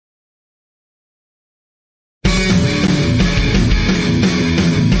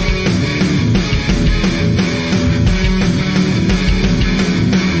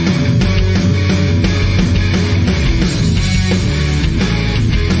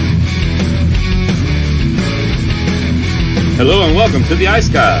Hello and welcome to the Ice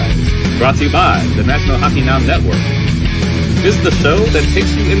Guys, brought to you by the National Hockey Now Network. This is the show that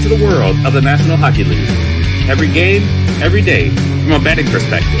takes you into the world of the National Hockey League. Every game, every day, from a betting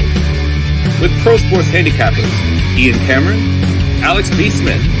perspective. With pro sports handicappers, Ian Cameron, Alex B.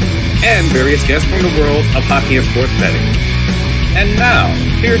 Smith, and various guests from the world of hockey and sports betting. And now,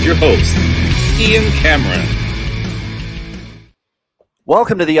 here's your host, Ian Cameron.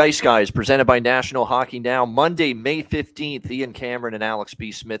 Welcome to the Ice Guys, presented by National Hockey Now. Monday, May 15th, Ian Cameron and Alex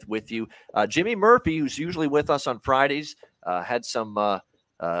B. Smith with you. Jimmy Murphy, who's usually with us on Fridays, had some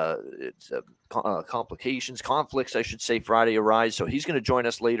conflicts, I should say, Friday arise. So he's going to join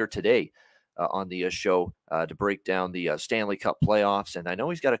us later today on the show to break down the Stanley Cup playoffs. And I know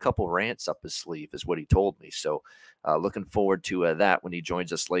he's got a couple rants up his sleeve, is what he told me. So looking forward to that when he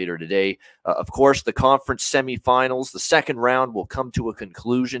joins us later today. Of course, the conference semifinals, the second round will come to a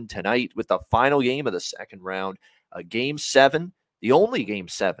conclusion tonight with the final game of the second round, Game 7, the only Game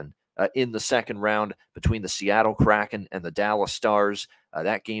 7 in the second round between the Seattle Kraken and the Dallas Stars.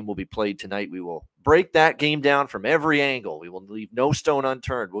 That game will be played tonight. We will break that game down from every angle. We will leave no stone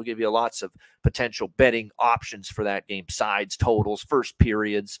unturned. We'll give you lots of potential betting options for that game, sides, totals, first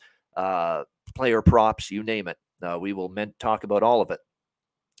periods, player props, you name it. We will talk about all of it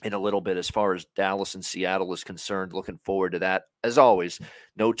in a little bit as far as Dallas and Seattle is concerned. Looking forward to that. As always,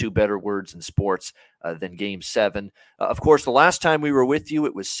 no two better words in sports than Game 7. Of course, the last time we were with you,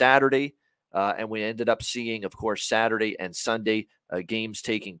 it was Saturday, and we ended up seeing, of course, Saturday and Sunday games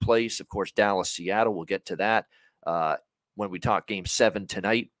taking place. Of course, Dallas-Seattle, we'll get to that when we talk Game 7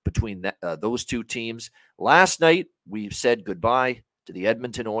 tonight between those two teams. Last night, we said goodbye to the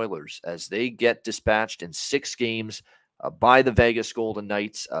Edmonton Oilers as they get dispatched in 6 games by the Vegas Golden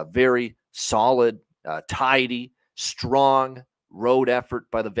Knights. A very solid, tidy, strong road effort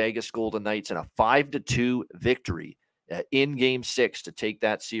by the Vegas Golden Knights and a 5-2 victory in Game 6 to take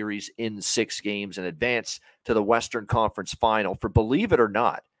that series in 6 games and advance to the Western Conference Final for, believe it or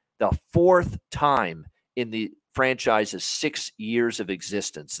not, the 4th time in the franchise's 6 years of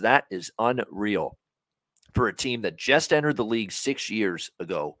existence. That is unreal for a team that just entered the league 6 years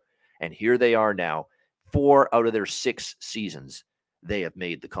ago. And here they are now, 4 out of their 6 seasons, they have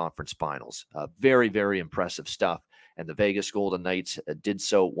made the conference finals. Very, very impressive stuff. And the Vegas Golden Knights did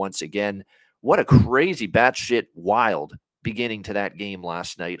so once again. What a crazy, batshit wild beginning to that game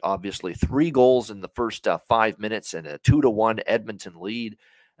last night. Obviously, 3 goals in the first 5 minutes and a 2-1 Edmonton lead.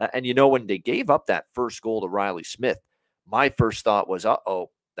 And you know, when they gave up that first goal to Riley Smith, my first thought was, uh-oh,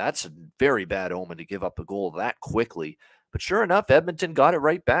 that's a very bad omen to give up a goal that quickly. But sure enough, Edmonton got it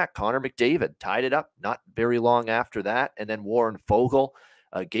right back. Connor McDavid tied it up not very long after that. And then Warren Foegele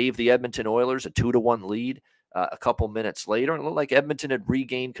gave the Edmonton Oilers a 2-1 lead a couple minutes later. And it looked like Edmonton had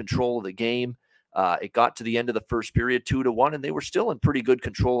regained control of the game. It got to the end of the first period, 2-1, and they were still in pretty good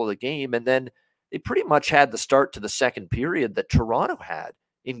control of the game. And then they pretty much had the start to the second period that Toronto had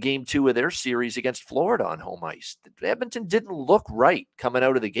in Game 2 of their series against Florida on home ice. Edmonton didn't look right coming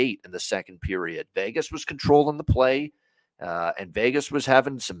out of the gate in the second period. Vegas was controlling the play, and Vegas was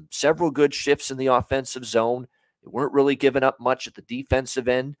having several good shifts in the offensive zone. They weren't really giving up much at the defensive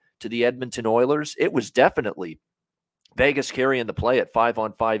end to the Edmonton Oilers. It was definitely Vegas carrying the play at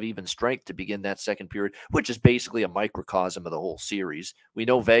 5-on-5 even strength to begin that second period, which is basically a microcosm of the whole series. We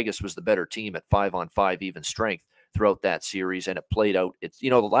know Vegas was the better team at 5-on-5 even strength throughout that series, and it played out. It's, you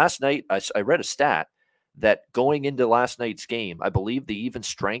know, the last night I read a stat that going into last night's game, I believe the even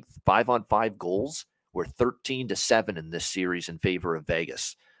strength 5-on-5 goals were 13-7 in this series in favor of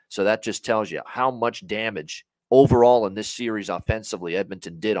Vegas. So that just tells you how much damage overall in this series offensively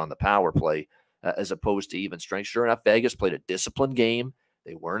Edmonton did on the power play as opposed to even strength. Sure enough, Vegas played a disciplined game.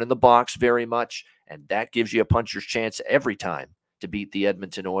 They weren't in the box very much, and that gives you a puncher's chance every time to beat the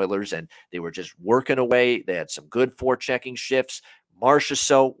Edmonton Oilers, and they were just working away. They had some good forechecking shifts.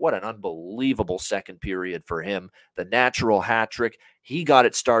 Marchessault, what an unbelievable second period for him. The natural hat trick. He got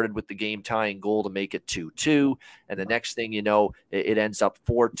it started with the game-tying goal to make it 2-2, and the next thing you know, it ends up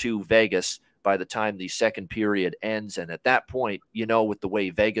 4-2 Vegas by the time the second period ends. And at that point, you know, with the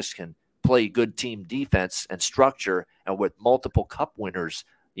way Vegas can play good team defense and structure, and with multiple cup winners,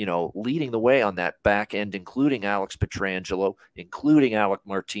 you know, leading the way on that back end, including Alex Pietrangelo, including Alec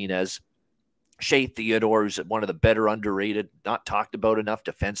Martinez, Shea Theodore, who's one of the better underrated, not talked about enough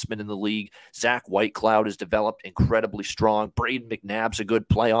defensemen in the league. Zach Whitecloud has developed incredibly strong. Braden McNabb's a good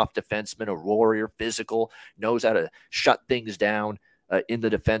playoff defenseman, a warrior, physical, knows how to shut things down in the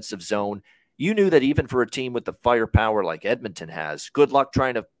defensive zone. You knew that even for a team with the firepower like Edmonton has, good luck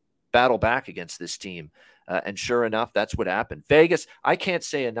trying to battle back against this team. And sure enough, that's what happened. Vegas, I can't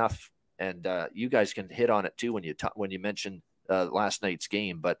say enough, and you guys can hit on it too when you mention last night's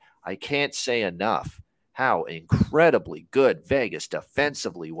game, but I can't say enough how incredibly good Vegas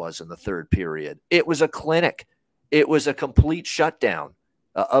defensively was in the third period. It was a clinic. It was a complete shutdown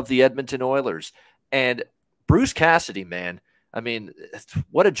of the Edmonton Oilers. And Bruce Cassidy, man, I mean,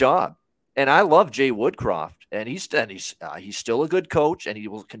 what a job. And I love Jay Woodcroft, and he's still a good coach, and he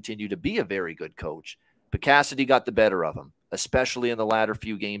will continue to be a very good coach. But Cassidy got the better of him, especially in the latter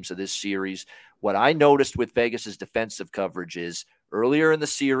few games of this series. What I noticed with Vegas's defensive coverage is earlier in the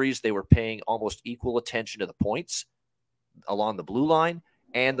series, they were paying almost equal attention to the points along the blue line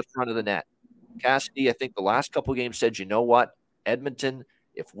and the front of the net. Cassidy, I think the last couple of games said, you know what, Edmonton,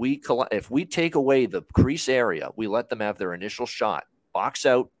 if we take away the crease area, we let them have their initial shot, box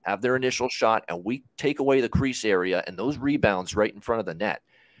out, have their initial shot, and we take away the crease area and those rebounds right in front of the net,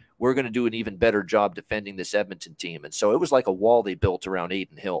 we're going to do an even better job defending this Edmonton team. And so it was like a wall they built around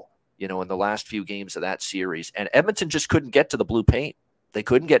Adin Hill, in the last few games of that series. And Edmonton just couldn't get to the blue paint. They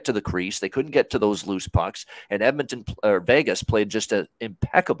couldn't get to the crease. They couldn't get to those loose pucks. And Vegas played just an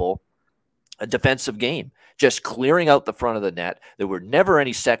impeccable defensive game, just clearing out the front of the net. There were never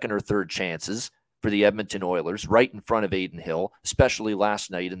any second or third chances for the Edmonton Oilers right in front of Adin Hill, especially last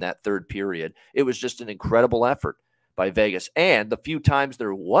night in that third period. It was just an incredible effort by Vegas. And the few times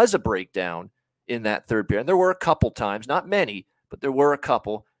there was a breakdown in that third period, and there were a couple times, not many, but there were a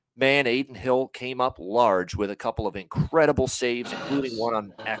couple, man, Adin Hill came up large with a couple of incredible saves, including one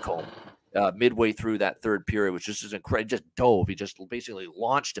on Ekholm midway through that third period, which just is incredible. Just dove. He just basically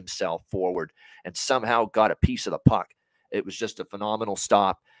launched himself forward and somehow got a piece of the puck. It was just a phenomenal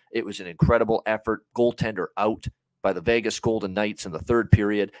stop. It was an incredible effort. Goaltender out by the Vegas Golden Knights in the third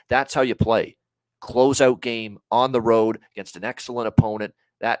period. That's how you play. Closeout game on the road against an excellent opponent.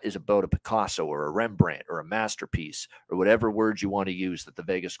 That is about a Picasso or a Rembrandt or a masterpiece or whatever words you want to use that the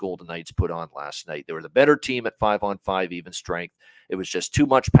Vegas Golden Knights put on last night. They were the better team at 5-on-5 even strength. It was just too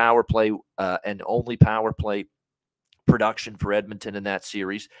much power play and only power play production for Edmonton in that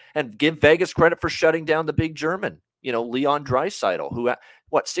series. And give Vegas credit for shutting down the big German, Leon Draisaitl, who,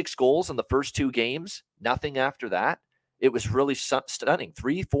 6 goals in the first 2 games? Nothing after that. It was really stunning.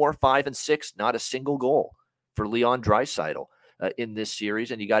 3, 4, 5, and 6, not a single goal for Leon Draisaitl in this series.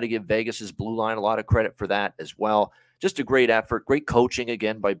 And you got to give Vegas's blue line a lot of credit for that as well. Just a great effort, great coaching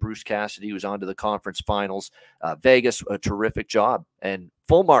again by Bruce Cassidy, who's on to the conference finals. Vegas, a terrific job, and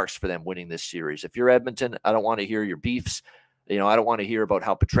full marks for them winning this series. If you're Edmonton, I don't want to hear your beefs. I don't want to hear about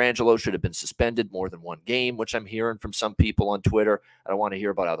how Pietrangelo should have been suspended more than one game, which I'm hearing from some people on Twitter. I don't want to hear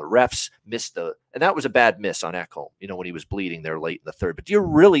about how the refs missed and that was a bad miss on Ekholm, when he was bleeding there late in the third. But do you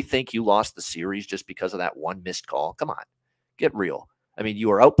really think you lost the series just because of that one missed call? Come on, get real. I mean, you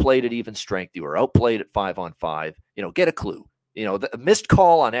were outplayed at even strength. You were outplayed at 5-on-5. Get a clue. The missed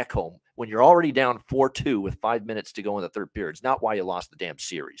call on Ekholm when you're already down 4-2 with 5 minutes to go in the third period is not why you lost the damn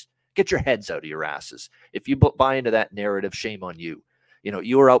series. Get your heads out of your asses. If you buy into that narrative, shame on you.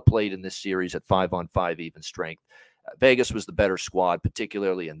 You were outplayed in this series at 5-on-5 even strength. Vegas was the better squad,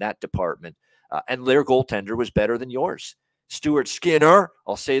 particularly in that department. And their goaltender was better than yours. Stuart Skinner,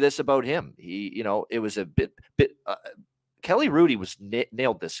 I'll say this about him. It was a bit Kelly Rudy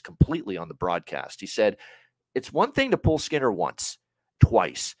nailed this completely on the broadcast. He said, it's one thing to pull Skinner once,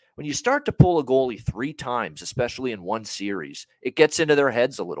 twice. When you start to pull a goalie 3 times, especially in one series, it gets into their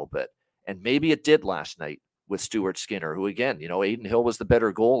heads a little bit. And maybe it did last night with Stuart Skinner, who, again, Adin Hill was the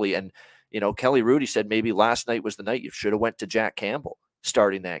better goalie. And, Kelly Rudy said maybe last night was the night you should have went to Jack Campbell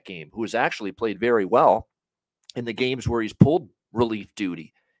starting that game, who has actually played very well in the games where he's pulled relief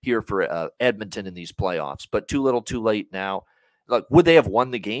duty here for Edmonton in these playoffs. But too little, too late now. Look, would they have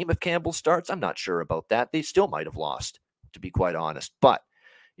won the game if Campbell starts? I'm not sure about that. They still might have lost, to be quite honest. But,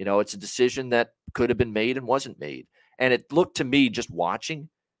 it's a decision that could have been made and wasn't made. And it looked to me, just watching,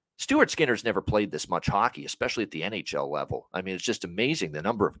 Stuart Skinner's never played this much hockey, especially at the NHL level. I mean, it's just amazing the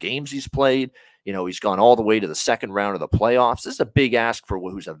number of games he's played. He's gone all the way to the second round of the playoffs. This is a big ask for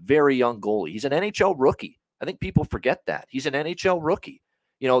who's a very young goalie. He's an NHL rookie. I think people forget that. He's an NHL rookie.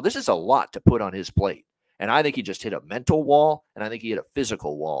 This is a lot to put on his plate. And I think he just hit a mental wall, and I think he hit a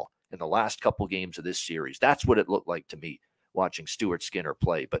physical wall in the last couple games of this series. That's what it looked like to me watching Stuart Skinner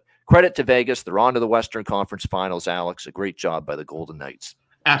play. But credit to Vegas. They're on to the Western Conference Finals, Alex. A great job by the Golden Knights.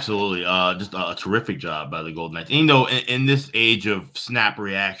 Absolutely. Just a terrific job by the Golden Knights. And, in this age of snap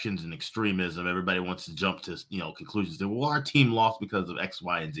reactions and extremism, everybody wants to jump to, conclusions that, well, our team lost because of X,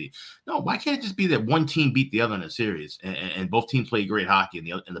 Y, and Z. No, why can't it just be that one team beat the other in a series and both teams played great hockey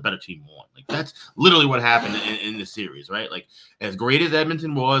and the better team won? Like, that's literally what happened in this series, right? Like, as great as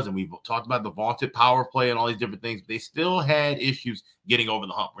Edmonton was, and we've talked about the vaunted power play and all these different things, they still had issues getting over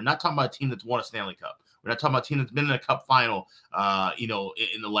the hump. We're not talking about a team that's won a Stanley Cup. We're not talking about a team that's been in a cup final,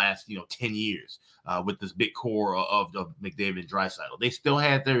 in the last, 10 years with this big core of McDavid and Draisaitl. They still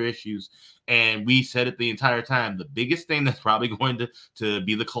had their issues. And we said it the entire time, the biggest thing that's probably going to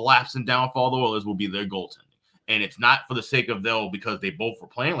be the collapse and downfall of the Oilers will be their goaltending. And it's not for the sake of because they both were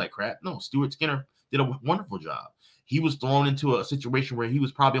playing like crap. No, Stuart Skinner did a wonderful job. He was thrown into a situation where he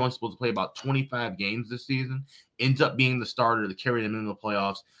was probably only supposed to play about 25 games this season, ends up being the starter to carry them into the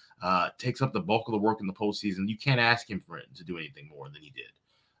playoffs, takes up the bulk of the work in the postseason. You can't ask him to do anything more than he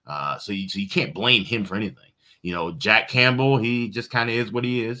did. So you can't blame him for anything. Jack Campbell, he just kind of is what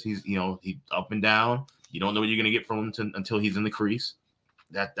he is. He's, he's up and down. You don't know what you're going to get from him until he's in the crease.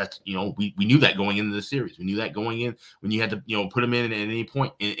 That's we knew that going into the series. We knew that going in when you had to, put him in at any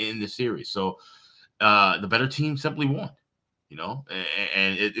point in the series. So the better team simply won,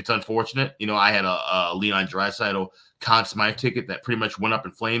 and it's unfortunate. I had a Leon Draisaitl Conn Smythe ticket that pretty much went up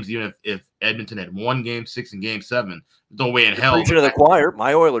in flames. Even if Edmonton had won Game 6 and Game 7, no way in hell. Preaching to the choir.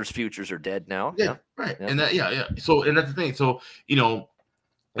 My Oilers' futures are dead now. Yeah, right. Yeah. And So, and that's the thing. So,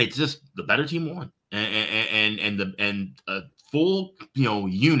 it's just the better team won, and a full,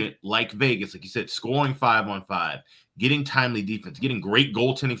 unit like Vegas, like you said, scoring 5-on-5, getting timely defense, getting great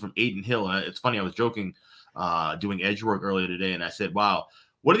goaltending from Adin Hill. And it's funny, I was joking, doing edge work earlier today, and I said, "Wow,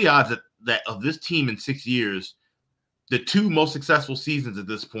 what are the odds that of this team in 6 years, the two most successful seasons at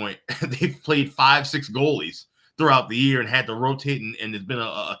this point, they've played 5-6 goalies throughout the year and had to rotate, and there's been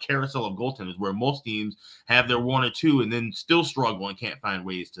a carousel of goaltenders where most teams have their one or two and then still struggle and can't find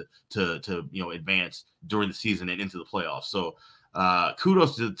ways to advance during the season and into the playoffs." So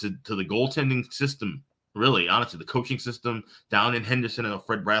kudos to the goaltending system. Really, honestly, the coaching system down in Henderson, and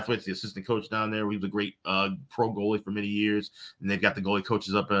Fred Brathwaite's the assistant coach down there. He was a great pro goalie for many years, and they've got the goalie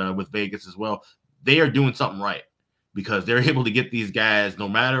coaches up with Vegas as well. They are doing something right because they're able to get these guys, no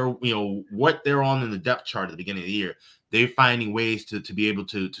matter what they're on in the depth chart at the beginning of the year. They're finding ways to be able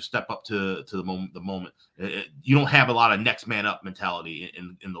to step up to the moment. You don't have a lot of next man up mentality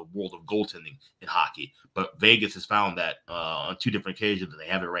in the world of goaltending in hockey, but Vegas has found that on 2 different occasions, and they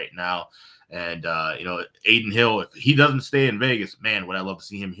have it right now. And, Adin Hill, if he doesn't stay in Vegas, man, would I love to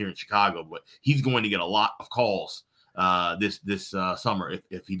see him here in Chicago. But he's going to get a lot of calls this summer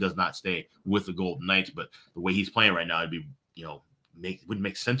if he does not stay with the Golden Knights. But the way he's playing right now, it'd be, wouldn't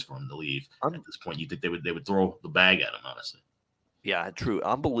make sense for him to leave at this point. You think they would throw the bag at him, honestly. Yeah, true.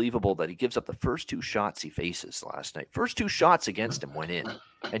 Unbelievable that he gives up the first 2 shots he faces last night. First 2 shots against him went in.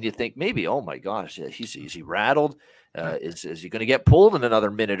 And you think maybe, oh my gosh, is he rattled? Is he going to get pulled in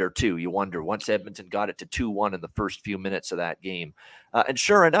another minute or two? You wonder once Edmonton got it to 2-1 in the first few minutes of that game. And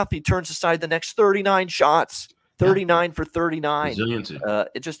sure enough, he turns aside the next 39 shots, 39 for 39. Resiliency.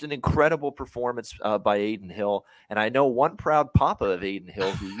 It's just an incredible performance by Adin Hill. And I know one proud papa of Adin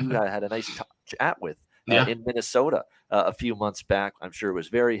Hill who you had a nice chat with in Minnesota a few months back. I'm sure was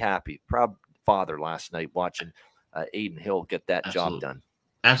very happy. Proud father last night watching Adin Hill get that job done.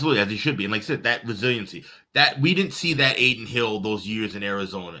 Absolutely, as he should be. And like I said, that resiliency, that we didn't see that Adin Hill those years in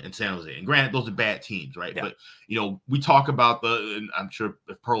Arizona and San Jose. And granted, those are bad teams, right? Yeah. But, we talk about and I'm sure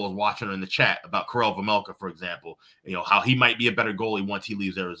if Pearl is watching or in the chat, about Karel Vejmelka, for example, how he might be a better goalie once he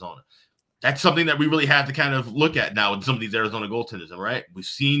leaves Arizona. That's something that we really have to kind of look at now with some of these Arizona goaltenders, right? We've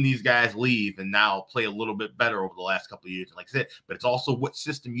seen these guys leave and now play a little bit better over the last couple of years. And like I said, but it's also what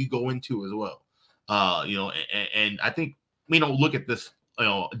system you go into as well. And I think we don't look at this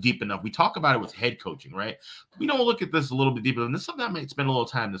deep enough. We talk about it with head coaching, right? We don't look at this a little bit deeper. And this is something I might spend a little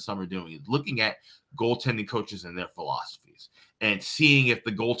time this summer doing, is looking at goaltending coaches and their philosophies and seeing if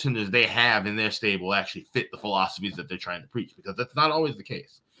the goaltenders they have in their stable actually fit the philosophies that they're trying to preach, because that's not always the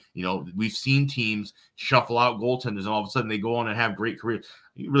case. We've seen teams shuffle out goaltenders and all of a sudden they go on and have great careers.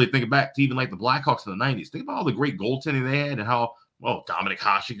 You really think back to even like the Blackhawks in the 90s. Think about all the great goaltending they had and how, Dominik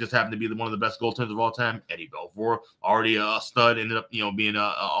Hasek just happened to be one of the best goaltenders of all time. Eddie Belfour, already a stud, ended up, being a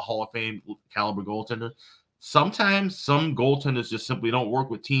Hall of Fame caliber goaltender. Sometimes some goaltenders just simply don't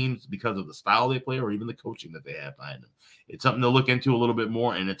work with teams because of the style they play or even the coaching that they have behind them. It's something to look into a little bit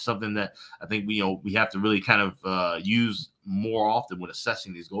more, and it's something that I think we have to really kind of use more often when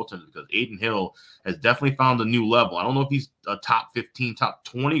assessing these goaltenders, because Adin Hill has definitely found a new level. I don't know if he's a top 15, top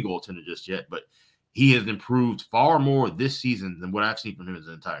 20 goaltender just yet, but he has improved far more this season than what I've seen from him his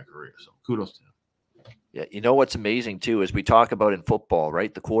entire career. So kudos to him. Yeah, what's amazing too is we talk about in football,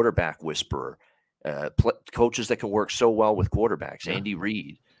 right? The quarterback whisperer, coaches that can work so well with quarterbacks. Yeah. Andy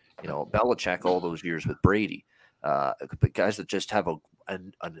Reid, Belichick all those years with Brady. But guys that just have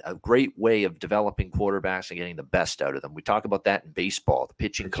a great way of developing quarterbacks and getting the best out of them. We talk about that in baseball, the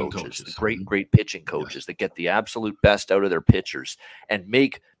pitching coaches. The great pitching coaches that get the absolute best out of their pitchers and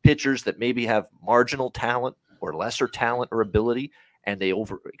make pitchers that maybe have marginal talent or lesser talent or ability, and they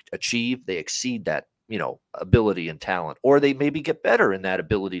overachieve, they exceed that, ability and talent, or they maybe get better in that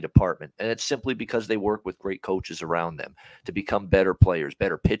ability department. And it's simply because they work with great coaches around them to become better players,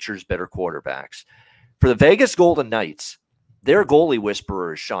 better pitchers, better quarterbacks. For the Vegas Golden Knights, their goalie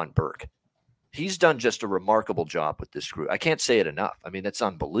whisperer is Sean Burke. He's done just a remarkable job with this group. I can't say it enough. I mean, that's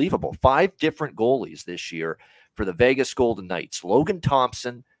unbelievable. 5 different goalies this year for the Vegas Golden Knights. Logan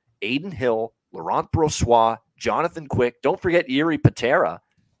Thompson, Adin Hill, Laurent Brossoit, Jonathan Quick. Don't forget Jiri Patera,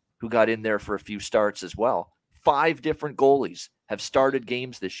 who got in there for a few starts as well. 5 different goalies have started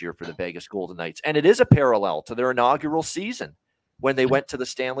games this year for the Vegas Golden Knights. And it is a parallel to their inaugural season when they went to the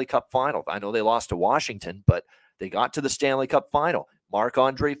Stanley Cup final. I know they lost to Washington, but they got to the Stanley Cup final.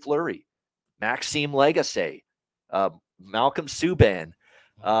 Marc-Andre Fleury, Maxime Lagacé, Malcolm Subban,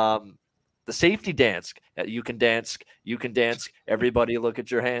 the safety dance. You can dance. Everybody look at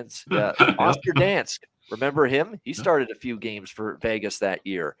your hands. Oscar Dansk. Remember him? He started a few games for Vegas that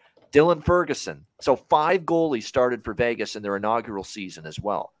year. Dylan Ferguson. So 5 goalies started for Vegas in their inaugural season as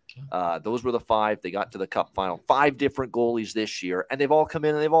well. Those were the 5. They got to the Cup final. 5 different goalies this year, and they've all come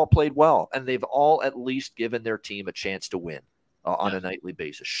in and they've all played well, and they've all at least given their team a chance to win on a nightly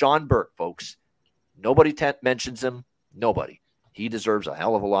basis. Sean Burke, folks, nobody mentions him. Nobody. He deserves a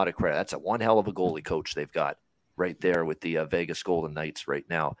hell of a lot of credit. That's one hell of a goalie coach they've got right there with the Vegas Golden Knights right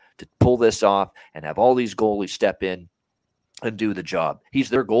now to pull this off and have all these goalies step in and do the job.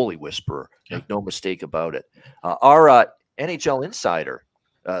 He's their goalie whisperer. Make no mistake about it. Our NHL insider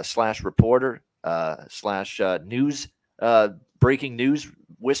 / reporter / news breaking news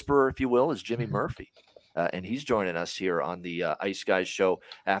whisperer, if you will, is Jimmy Murphy. And he's joining us here on the Ice Guys show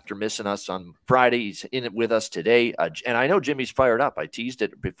after missing us on Friday. He's in it with us today. And I know Jimmy's fired up. I teased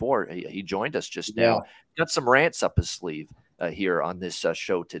it before. He joined us just now. Got some rants up his sleeve here on this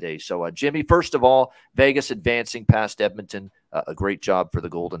show today. So, Jimmy, first of all, Vegas advancing past Edmonton. A great job for the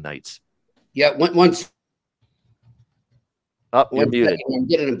Golden Knights. Yeah, once. You're muted. I'm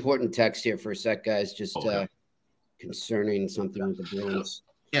getting an important text here for a sec, guys, just concerning something with the Bruins.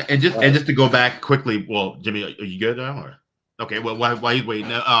 Yeah, and just to go back quickly. Well, Jimmy, are you good now? Or? Okay. Well, why you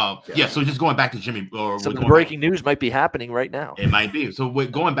waiting? Yeah. So just going back to Jimmy. Some breaking news might be happening right now. It might be. So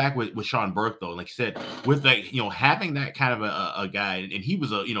going back with Sean Burke, though, like you said, with having that kind of a guy, and he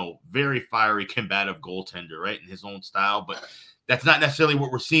was a very fiery, combative goaltender, right, in his own style. But that's not necessarily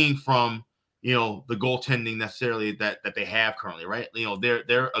what we're seeing from the goaltending necessarily that they have currently, right?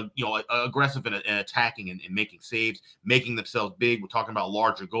 They're aggressive and attacking and making saves, making themselves big. We're talking about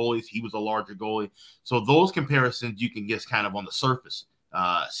larger goalies. He was a larger goalie. So those comparisons you can just kind of on the surface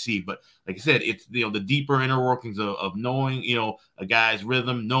see. But like I said, it's the deeper inner workings of knowing, a guy's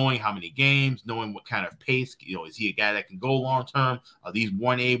rhythm, knowing how many games, knowing what kind of pace, is he a guy that can go long term? Are these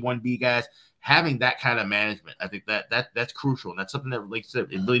 1A, 1B guys? Having that kind of management, I think that's crucial. And that's something that, like I said,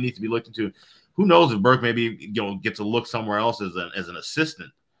 it really needs to be looked into. Who knows if Burke maybe gets a look somewhere else as an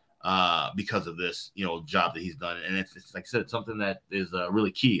assistant because of this job that he's done. And it's like I said, it's something that is really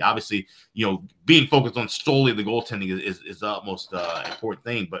key. Obviously, being focused on solely the goaltending is the utmost important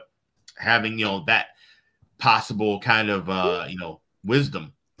thing. But having that possible kind of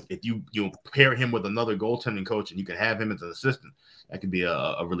wisdom, if you pair him with another goaltending coach and you can have him as an assistant, that could be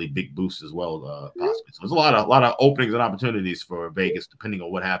a really big boost as well, possibly. So there's a lot of openings and opportunities for Vegas, depending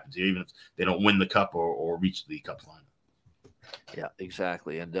on what happens here, even if they don't win the cup or reach the cup final. Yeah,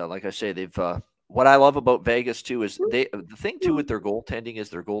 exactly. And like I say, they've what I love about Vegas too is the thing too with their goaltending is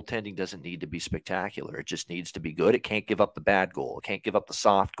their goaltending doesn't need to be spectacular. It just needs to be good. It can't give up the bad goal. It can't give up the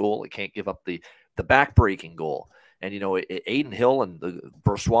soft goal. It can't give up the back-breaking goal. And Adin Hill and the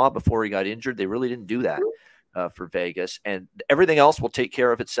Brossoit before he got injured, they really didn't do that. For Vegas, and everything else will take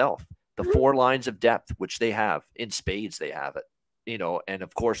care of itself. The 4 lines of depth, which they have in spades, they have it, and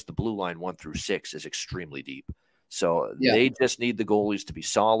of course the blue line 1 through 6 is extremely deep. So they just need the goalies to be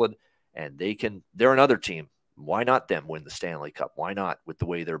solid, and they're another team. Why not them win the Stanley Cup? Why not with the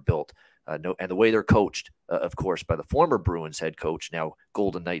way they're built? And the way they're coached, of course, by the former Bruins head coach, now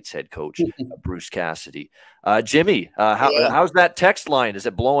Golden Knights head coach, Bruce Cassidy. Jimmy, how's that text line? Is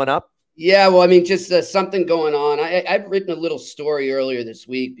it blowing up? Yeah, well, I mean, just something going on. I've written a little story earlier this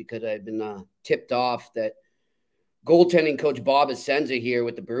week because I've been tipped off that goaltending coach Bob Essenza here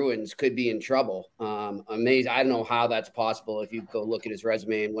with the Bruins could be in trouble. Amazing. I don't know how that's possible. If you go look at his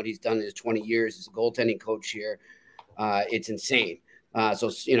resume and what he's done in his 20 years as a goaltending coach here, it's insane.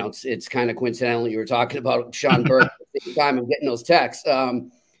 So, it's kind of coincidental. You were talking about Sean Burke the same time I'm getting those texts.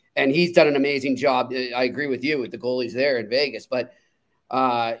 And he's done an amazing job. I agree with you with the goalies there in Vegas. But,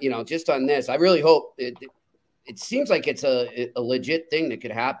 just on this, I really hope it seems like it's a legit thing that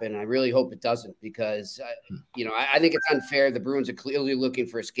could happen. I really hope it doesn't because, I think it's unfair. The Bruins are clearly looking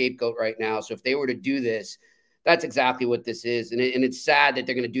for a scapegoat right now. So if they were to do this, that's exactly what this is. And it's sad that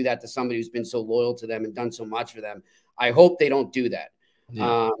they're going to do that to somebody who's been so loyal to them and done so much for them. I hope they don't do that.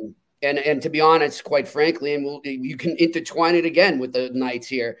 Yeah. And to be honest, quite frankly, and you can intertwine it again with the Knights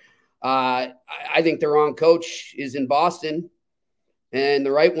here. I think the wrong coach is in Boston and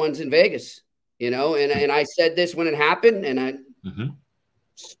the right one's in Vegas, and I said this when it happened, and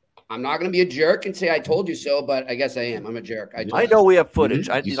I'm not going to be a jerk and say I told you so, but I guess I am. I'm a jerk. I know we have footage.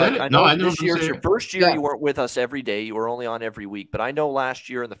 I know this year's your first year. You weren't with us every day. You were only on every week. But I know last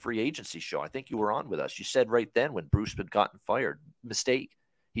year in the free agency show, I think you were on with us. You said right then when Bruce had gotten fired, mistake.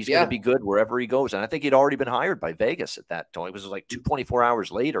 He's going to be good wherever he goes. And I think he'd already been hired by Vegas at that time. It was like 24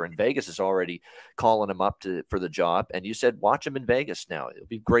 hours later, and Vegas is already calling him up for the job. And you said, watch him in Vegas now. It'll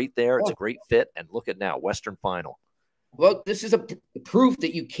be great there. It's a great fit. And look at now, Western Final. Well, this is a proof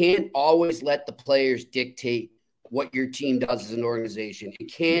that you can't always let the players dictate what your team does as an organization. You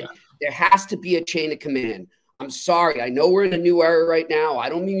can't. There has to be a chain of command. I'm sorry. I know we're in a new era right now. I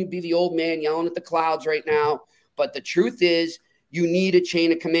don't mean to be the old man yelling at the clouds right now. But the truth is, you need a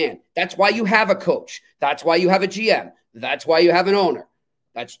chain of command. That's why you have a coach. That's why you have a GM. That's why you have an owner.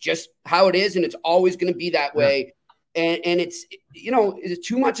 That's just how it is, and it's always going to be that way. And it's, it's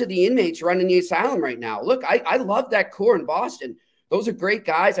too much of the inmates running the asylum right now. Look, I love that core in Boston. Those are great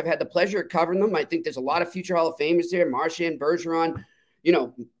guys. I've had the pleasure of covering them. I think there's a lot of future Hall of Famers there. Marchand, Bergeron,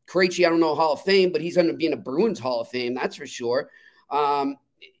 Krejci, I don't know Hall of Fame, but he's going to be in a Bruins Hall of Fame. That's for sure.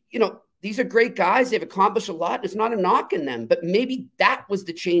 These are great guys. They've accomplished a lot. It's not a knock in them, but maybe that was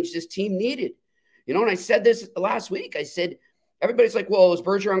the change this team needed. And I said this last week. I said, everybody's like, well, is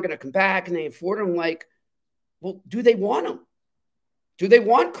Bergeron going to come back? And they afford him. Like, well, do they want him? Do they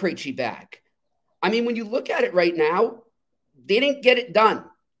want Krejci back? I mean, when you look at it right now, they didn't get it done.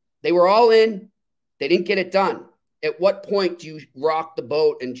 They were all in. They didn't get it done. At what point do you rock the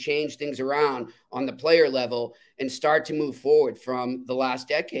boat and change things around on the player level and start to move forward from the last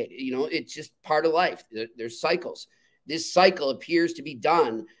decade? It's just part of life. There's cycles. This cycle appears to be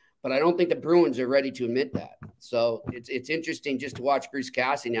done, but I don't think the Bruins are ready to admit that. So it's interesting just to watch Bruce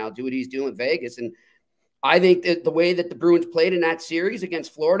Cassidy now do what he's doing in Vegas. And I think that the way that the Bruins played in that series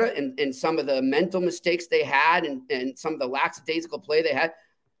against Florida and some of the mental mistakes they had and some of the lackadaisical play they had,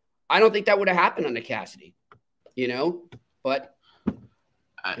 I don't think that would have happened under Cassidy. But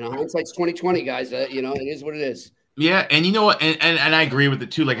hindsight's 20/20, guys. It is what it is. Yeah, and you know what, and I agree with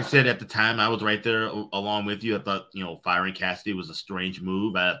it too. Like I said at the time, I was right there along with you. I thought firing Cassidy was a strange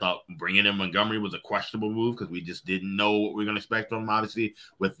move. I thought bringing in Montgomery was a questionable move because we just didn't know what we were going to expect from him. Obviously,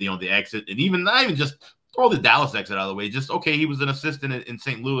 with the exit, and even not even just throw the Dallas exit out of the way. Just okay, he was an assistant in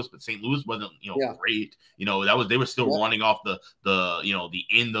St. Louis, but St. Louis wasn't great. They were still running off the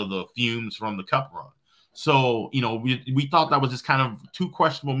end of the fumes from the Cup run. So, we thought that was just kind of two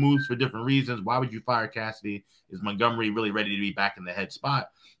questionable moves for different reasons. Why would you fire Cassidy? Is Montgomery really ready to be back in the head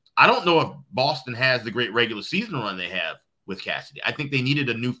spot? I don't know if Boston has the great regular season run they have with Cassidy. I think they needed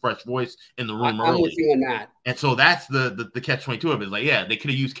a new, fresh voice in the room early. I'm with you on that. And so that's the catch-22 of it. It's like, they could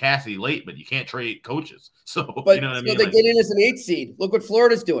have used Cassidy late, but you can't trade coaches. So, but, you know what I mean? So they get in as an 8th seed. Look what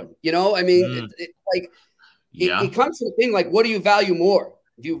Florida's doing. It comes to the thing, like, what do you value more?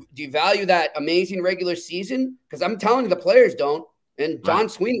 Do you value that amazing regular season? Because I'm telling you, the players don't. And Don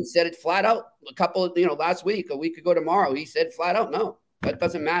Sweeney said it flat out last week, a week ago tomorrow. He said flat out, no, that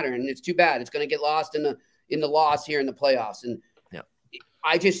doesn't matter. And it's too bad. It's going to get lost in the loss here in the playoffs. And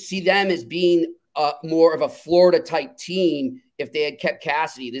I just see them as being more of a Florida type team if they had kept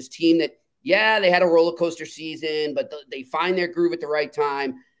Cassidy. This team that, they had a roller coaster season, but they find their groove at the right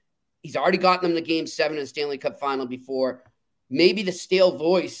time. He's already gotten them to Game 7 in the Stanley Cup final before. Maybe the stale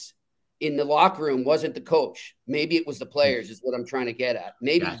voice in the locker room wasn't the coach. Maybe it was the players is what I'm trying to get at.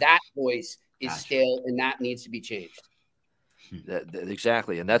 Maybe that voice is stale and that needs to be changed.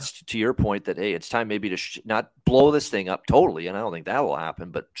 Exactly. And that's to your point that, hey, it's time maybe to not blow this thing up totally. And I don't think that will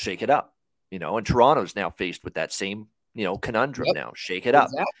happen, but shake it up, and Toronto's now faced with that same, conundrum now. Shake it up,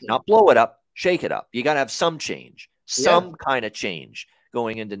 not blow it up, shake it up. You got to have some change, some kind of change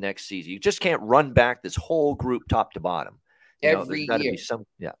going into next season. You just can't run back this whole group top to bottom. Every year. Be some,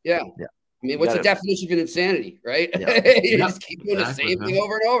 I mean, what's the definition of insanity, right? You just keep doing the same thing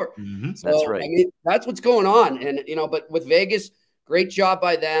over and over. Mm-hmm. So, that's right. I mean, that's what's going on. And, but with Vegas, great job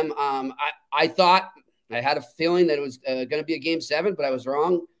by them. I thought, I had a feeling that it was going to be a Game 7, but I was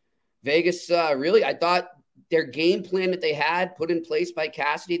wrong. Vegas, really, I thought their game plan that they had put in place by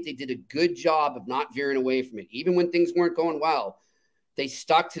Cassidy, they did a good job of not veering away from it. Even when things weren't going well, they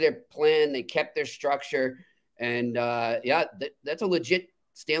stuck to their plan. They kept their structure. And that's a legit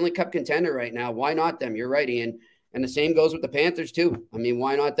Stanley Cup contender right now. Why not them? You're right, Ian. And the same goes with the Panthers too. I mean,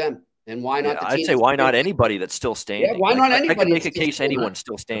 why not them? And why not the team? I'd say why not anybody that's still standing? Yeah, why not anybody? I can make a case anyone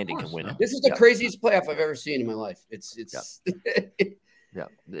still standing can win it. This is the craziest playoff I've ever seen in my life. It's it's been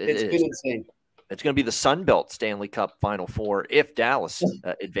insane. It's going to be the Sun Belt Stanley Cup Final Four if Dallas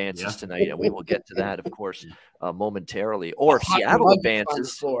advances tonight, and we will get to that, of course, momentarily. Or if Seattle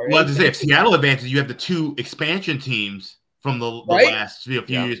advances. Well, I was to say, if Seattle advances, you have the 2 expansion teams from the last few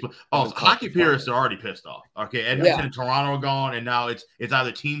years. Hockey purists are already pissed off. Okay, Edmonton and Toronto are gone, and now it's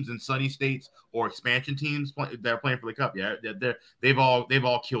either teams in sunny states or expansion teams that are playing for the cup. Yeah, they've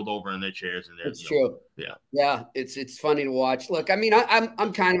all killed over in their chairs. And it's true. Yeah, it's funny to watch. Look, I mean,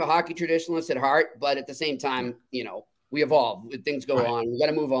 I'm kind of a hockey traditionalist at heart, but at the same time, we evolve. Things go on. We got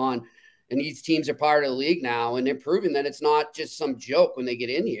to move on. And these teams are part of the league now, and they're proving that it's not just some joke when they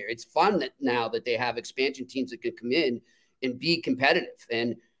get in here. It's fun that now that they have expansion teams that can come in and be competitive.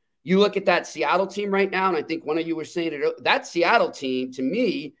 And you look at that Seattle team right now, and I think one of you were saying it, that Seattle team, to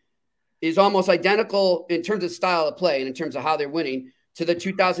me, is almost identical in terms of style of play and in terms of how they're winning to the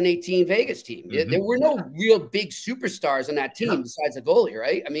 2018 Vegas team. Mm-hmm. There were no real big superstars on that team besides the goalie,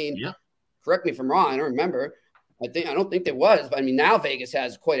 right? I mean, correct me if I'm wrong. I don't remember. I don't think there was. But I mean, now Vegas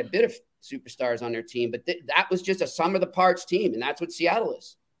has quite a bit of superstars on their team. But that was just a sum of the parts team, and that's what Seattle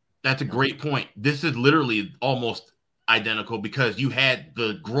is. That's a great point. This is literally almost identical because you had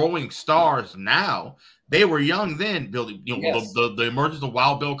the growing stars now. They were young then, building, the emergence of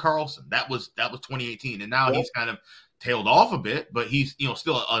Wild Bill Karlsson. That was 2018. And now he's kind of tailed off a bit, but he's,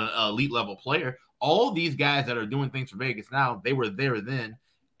 still an elite level player. All these guys that are doing things for Vegas now, they were there then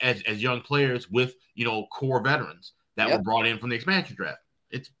as young players with, core veterans that were brought in from the expansion draft.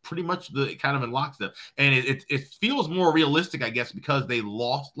 It's pretty much the kind of in lockstep. And it feels more realistic, I guess, because they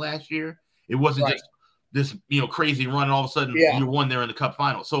lost last year. It wasn't just this, crazy run, and all of a sudden you won there in the cup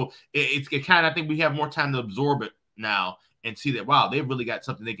final. So it kind of, I think we have more time to absorb it now and see that, wow, they've really got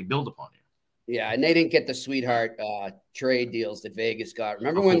something they can build upon here. Yeah, and they didn't get the sweetheart trade deals that Vegas got.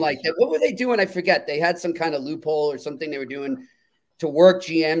 Remember when, what were they doing? I forget. They had some kind of loophole or something they were doing to work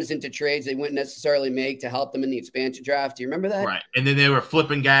GMs into trades they wouldn't necessarily make to help them in the expansion draft. Do you remember that? Right. And then they were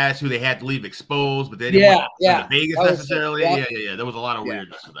flipping guys who they had to leave exposed, but they didn't want to Vegas necessarily. Yeah. There was a lot of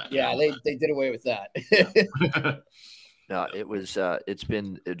weirdness to that. Yeah, they did away with that. No, it was. It's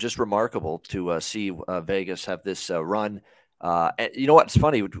been just remarkable to see Vegas have this run. And you know what's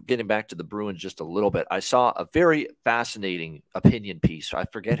funny? Getting back to the Bruins just a little bit, I saw a very fascinating opinion piece. I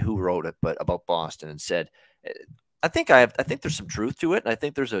forget who wrote it, but about Boston, and said, I think there's some truth to it, and I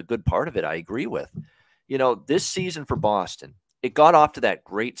think there's a good part of it I agree with. This season for Boston, it got off to that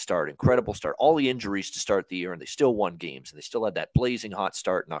great start, incredible start, all the injuries to start the year, and they still won games, and they still had that blazing hot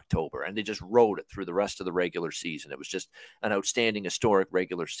start in October, and they just rode it through the rest of the regular season. It was just an outstanding, historic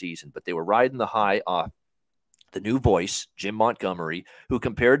regular season, but they were riding the high off the new voice, Jim Montgomery, who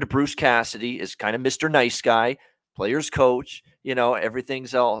compared to Bruce Cassidy is kind of Mr. Nice Guy, players coach,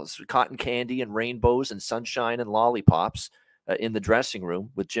 everything's all cotton candy and rainbows and sunshine and lollipops in the dressing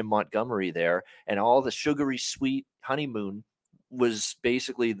room with Jim Montgomery there. And all the sugary sweet honeymoon was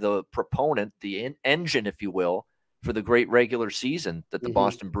basically the proponent, the engine, if you will, for the great regular season that the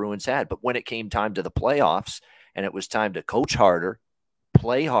Boston Bruins had. But when it came time to the playoffs and it was time to coach harder,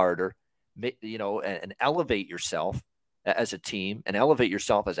 play harder, and elevate yourself as a team and elevate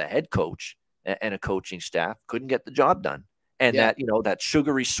yourself as a head coach and a coaching staff, couldn't get the job done. And that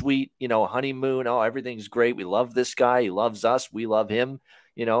sugary sweet, honeymoon, everything's great. We love this guy. He loves us. We love him,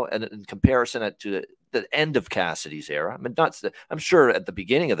 and in comparison to the end of Cassidy's era. I mean, I'm sure at the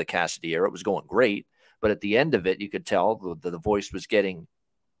beginning of the Cassidy era, it was going great, but at the end of it, you could tell the voice was getting,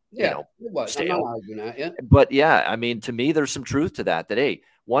 it was. I'm not arguing that, But I mean, to me, there's some truth to that, hey,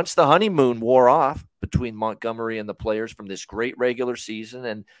 once the honeymoon wore off between Montgomery and the players from this great regular season,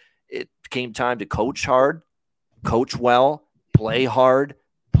 and it came time to coach hard, coach well, play hard,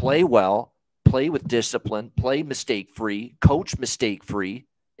 play well, play with discipline, play mistake-free, coach mistake-free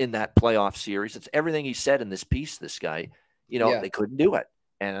in that playoff series. It's everything he said in this piece, this guy. They couldn't do it.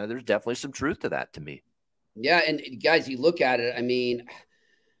 And there's definitely some truth to that to me. Yeah, and guys, you look at it, I mean,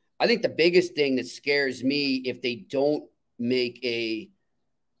 I think the biggest thing that scares me if they don't make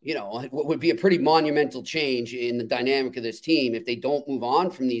what would be a pretty monumental change in the dynamic of this team, if they don't move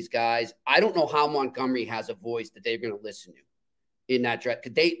on from these guys, I don't know how Montgomery has a voice that they're going to listen to in that draft.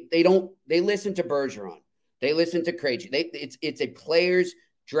 Because they listen to Bergeron. They listen to Krejci. It's a player's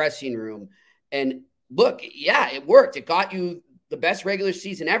dressing room. And look, yeah, it worked. It got you the best regular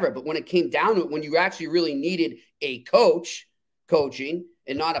season ever. But when it came down to it, when you actually really needed a coach coaching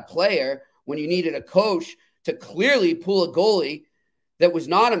and not a player, when you needed a coach to clearly pull a goalie that was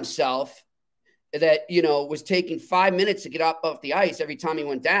not himself, that, you know, was taking 5 minutes to get up off the ice every time he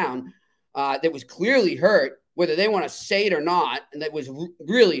went down, that was clearly hurt, whether they want to say it or not, and that was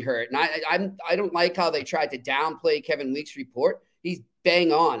really hurt. And I don't like how they tried to downplay Kevin Weeks' report. He's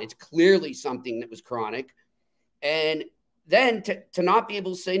bang on. It's clearly something that was chronic. And then to not be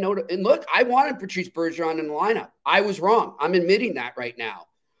able to say no to, and look, I wanted Patrice Bergeron in the lineup. I was wrong. I'm admitting that right now.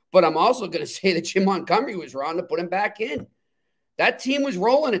 But I'm also going to say that Jim Montgomery was wrong to put him back in. That team was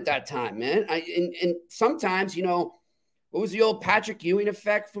rolling at that time, man. And sometimes, you know, what was the old Patrick Ewing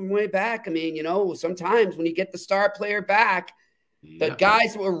effect from way back? I mean, you know, sometimes when you get the star player back, the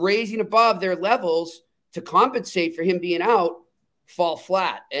guys that were raising above their levels to compensate for him being out fall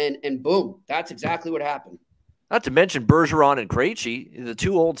flat. And boom, that's exactly what happened. Not to mention Bergeron and Krejci, the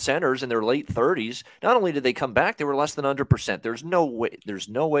two old centers in their late 30s. Not only did they come back, they were less than 100%. There's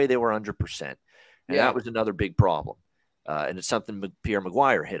no way they were 100%. And that was another big problem. And it's something Pierre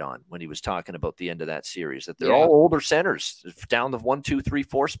Maguire hit on when he was talking about the end of that series, that they're all older centers down the 1, 2, 3,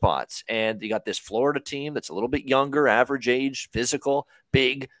 4 spots. And you got this Florida team that's a little bit younger, average age, physical,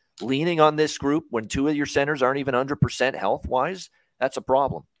 big, leaning on this group when two of your centers aren't even 100% health-wise. That's a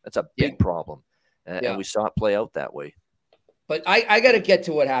problem. That's a big problem. And we saw it play out that way. But I got to get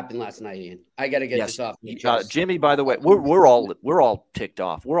to what happened last night, Ian. I got to get this off. Jimmy, by the way, we're all ticked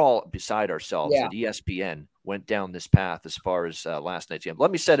off. We're all beside ourselves that ESPN went down this path as far as last night's game.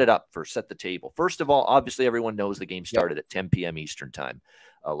 Let me set the table. First of all, obviously everyone knows the game started at 10 p.m. Eastern time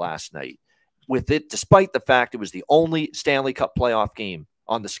last night. With it, despite the fact it was the only Stanley Cup playoff game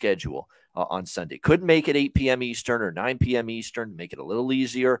on the schedule on Sunday. Couldn't make it 8 p.m. Eastern or 9 p.m. Eastern, make it a little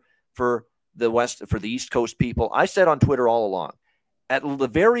easier for the East Coast people. I said on Twitter all along, at the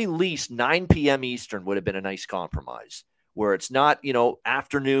very least, 9 p.m. Eastern would have been a nice compromise where it's not, you know,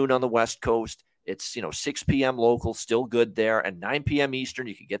 afternoon on the West Coast. It's, you know, 6 p.m. local, still good there. And 9 p.m. Eastern,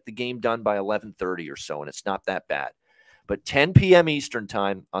 you can get the game done by 11:30 or so, and it's not that bad. But 10 p.m. Eastern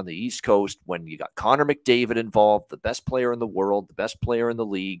time on the East Coast, when you got Connor McDavid involved, the best player in the world, the best player in the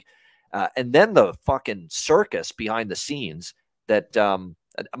league, and then the fucking circus behind the scenes that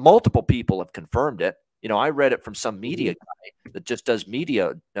multiple people have confirmed it. You know, I read it from some media guy that just does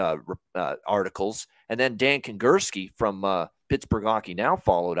media articles. And then Dan Kingerski from Pittsburgh Hockey Now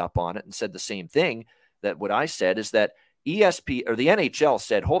followed up on it and said the same thing, that what I said is that ESP or the NHL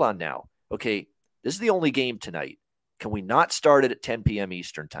said, hold on now. Okay, this is the only game tonight. Can we not start it at 10 p.m.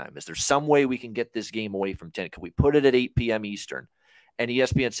 Eastern time? Is there some way we can get this game away from 10? Can we put it at 8 p.m. Eastern? And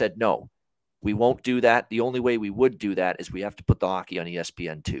ESPN said, no, we won't do that. The only way we would do that is we have to put the hockey on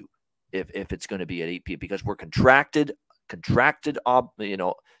ESPN2 if it's going to be at 8 p.m. because we're contracted, you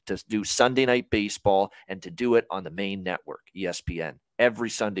know, to do Sunday night baseball and to do it on the main network, ESPN, every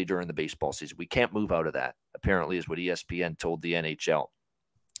Sunday during the baseball season. We can't move out of that, apparently, is what ESPN told the NHL.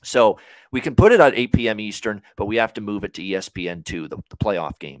 So we can put it at 8 p.m. Eastern, but we have to move it to ESPN2, the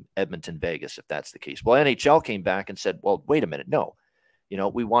playoff game, Edmonton-Vegas, if that's the case. Well, NHL came back and said, well, wait a minute, no. You know,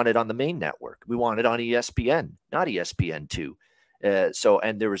 we want it on the main network. We want it on ESPN, not ESPN2.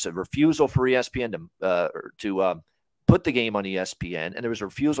 And there was a refusal for ESPN to put the game on ESPN, and there was a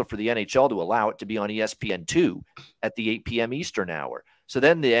refusal for the NHL to allow it to be on ESPN2 at the 8 p.m. Eastern hour. So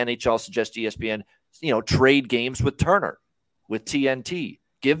then the NHL suggests ESPN, you know, trade games with Turner, with TNT.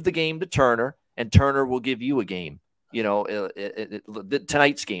 Give the game to Turner, and Turner will give you a game. You know,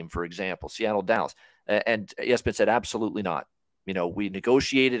 tonight's game, for example, Seattle-Dallas. And ESPN said, absolutely not. You know, we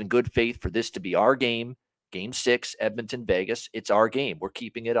negotiated in good faith for this to be our game, Game 6, Edmonton-Vegas. It's our game. We're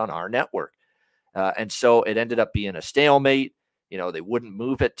keeping it on our network. And so it ended up being a stalemate. You know, they wouldn't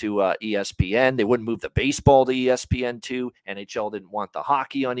move it to ESPN. They wouldn't move the baseball to ESPN2. NHL didn't want the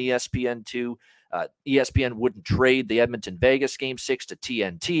hockey on ESPN2. ESPN wouldn't trade the Edmonton-Vegas Game 6 to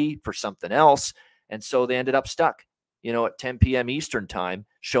TNT for something else. And so they ended up stuck, you know, at 10 p.m. Eastern time,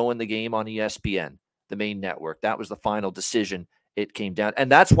 showing the game on ESPN, the main network. That was the final decision. It came down. And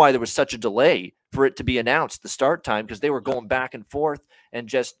that's why there was such a delay for it to be announced, the start time, because they were going back and forth and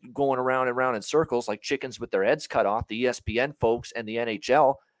just going around and around in circles like chickens with their heads cut off, the ESPN folks and the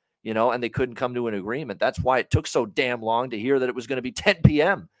NHL, you know, and they couldn't come to an agreement. That's why it took so damn long to hear that it was going to be 10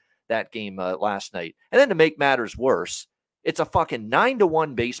 p.m. that game last night. And then to make matters worse, it's a fucking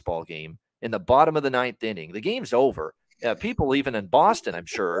 9-1 baseball game in the bottom of the 9th inning. The game's over. People even in Boston, I'm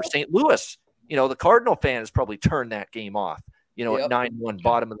sure, or St. Louis, you know, the Cardinal fans probably turned that game off. You know, at 9-1,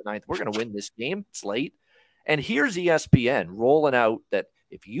 bottom of the 9th, we're going to win this game. It's late. And here's ESPN rolling out that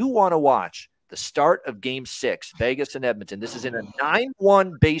if you want to watch the start of Game 6, Vegas and Edmonton. This is in a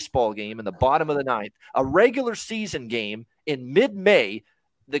 9-1 baseball game in the bottom of the ninth, a regular season game in mid-May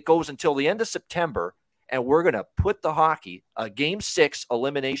that goes until the end of September, and we're going to put the hockey, a Game 6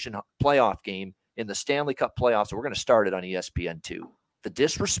 elimination playoff game in the Stanley Cup playoffs. We're going to start it on ESPN2. The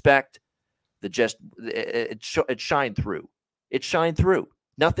disrespect, it shined through. It shined through.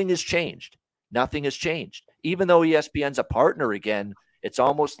 Nothing has changed. Nothing has changed. Even though ESPN's a partner again, it's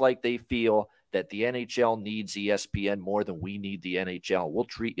almost like they feel that the NHL needs ESPN more than we need the NHL. We'll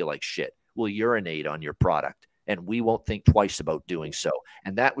treat you like shit. We'll urinate on your product, and we won't think twice about doing so.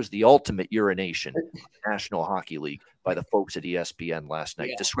 And that was the ultimate urination of the National Hockey League by the folks at ESPN last night.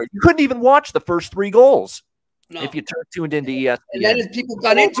 Yeah. You couldn't even watch the first 3 goals if you tuned into ESPN. And then as people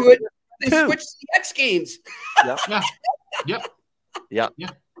got into it, they switched to the X Games. Yep.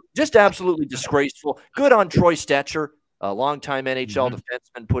 Just absolutely disgraceful. Good on Troy Stetcher, a longtime NHL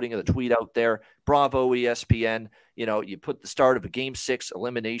defenseman, putting a tweet out there. Bravo, ESPN. You know, you put the start of a Game 6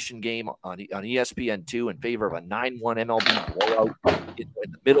 elimination game on ESPN2 in favor of a 9-1 MLB blowout in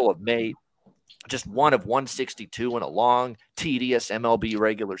the middle of May. Just one of 162 in a long, tedious MLB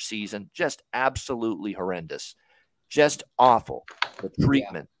regular season. Just absolutely horrendous. Just awful, the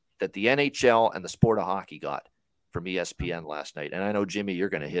treatment that the NHL and the sport of hockey got from ESPN last night. And I know, Jimmy, you're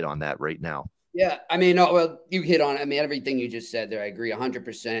going to hit on that right now. Yeah, I mean, well, you hit on it. I mean, everything you just said there, I agree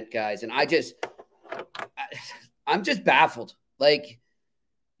 100%, guys. And I'm just baffled. Like,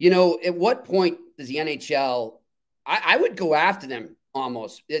 you know, at what point does the NHL, I would go after them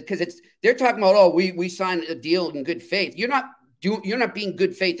almost, because they're talking about, oh, we signed a deal in good faith. You're not being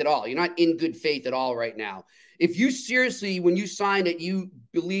good faith at all. You're not in good faith at all right now. If you seriously, when you signed it, you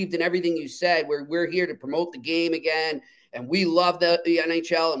believed in everything you said, we're here to promote the game again, and we love the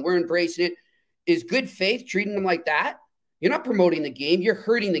NHL, and we're embracing it, is good faith treating them like that? You're not promoting the game. You're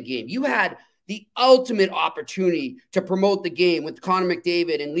hurting the game. You had the ultimate opportunity to promote the game with Connor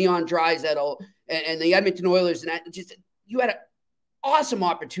McDavid and Leon Draisaitl and the Edmonton Oilers. And you had an awesome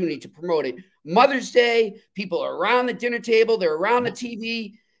opportunity to promote it. Mother's Day, people are around the dinner table. They're around the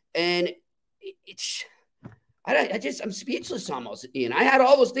TV. And I'm speechless almost, Ian. I had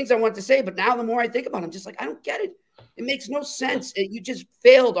all those things I wanted to say, but now the more I think about it, I'm just like, I don't get it. It makes no sense. You just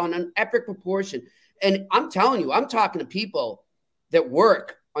failed on an epic proportion. And I'm telling you, I'm talking to people that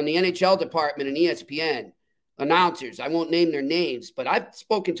work on the NHL department and ESPN, announcers. I won't name their names, but I've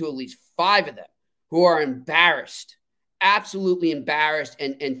spoken to at least 5 of them who are embarrassed, absolutely embarrassed,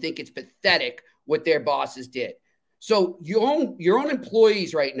 and think it's pathetic what their bosses did. So your own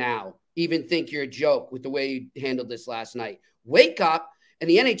employees right now even think you're a joke with the way you handled this last night. Wake up, and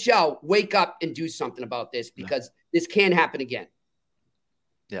the NHL, wake up and do something about this, because this can't happen again.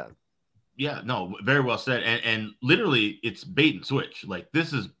 Yeah. Yeah, no, very well said. And literally, it's bait and switch. Like,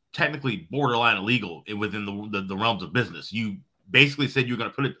 this is technically borderline illegal within the realms of business. You basically said you're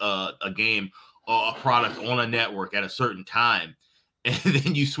going to put a game or a product on a network at a certain time, and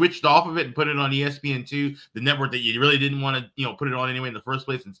then you switched off of it and put it on ESPN2, the network that you really didn't want to, put it on anyway in the first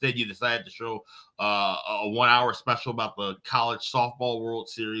place. Instead, you decided to show a 1-hour special about the college softball World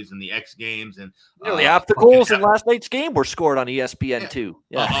Series and the X Games, and nearly half the goals in last night's game were scored on ESPN2.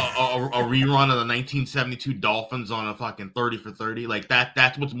 Yeah. A rerun of the 1972 Dolphins on a fucking 30 for 30. Like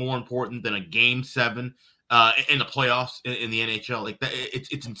that's what's more important than a Game 7 in the playoffs in the NHL. Like that,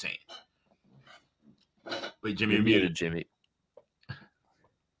 it's insane. Wait, Jimmy, you're muted. Jimmy.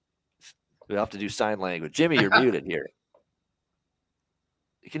 We have to do sign language. Jimmy, you're muted here.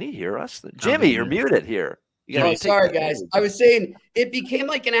 Can he hear us? Jimmy, you're muted here. Oh, sorry, guys. I was saying it became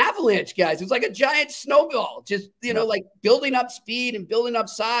like an avalanche, guys. It was like a giant snowball, just, like building up speed and building up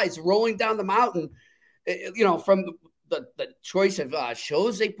size, rolling down the mountain, from the choice of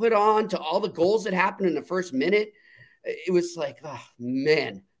shows they put on to all the goals that happened in the first minute. It was like, oh,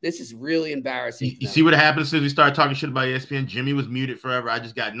 man, this is really embarrassing. You see what happened as soon as we started talking shit about ESPN? Jimmy was muted forever. I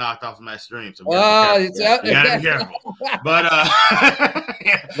just got knocked off of my stream. So you gotta be careful. But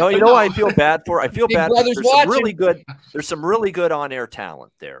no, I feel bad for. I feel bad. There's some really good on-air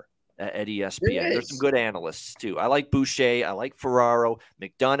talent there at ESPN. There's some good analysts too. I like Boucher. I like Ferraro,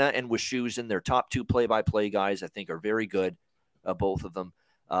 McDonough, and Wischusen. Their top 2 play-by-play guys, I think, are very good. Both of them.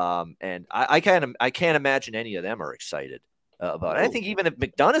 And I can't imagine any of them are excited about it. I think even if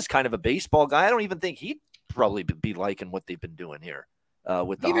McDonough's kind of a baseball guy, I don't even think he'd probably be liking what they've been doing here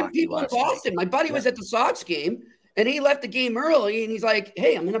with the even hockey people in Boston. My buddy was at the Sox game, and he left the game early, and he's like,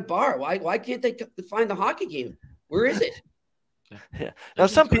 "Hey, I'm in a bar. Why can't they find the hockey game? Where is it?" Yeah. Now,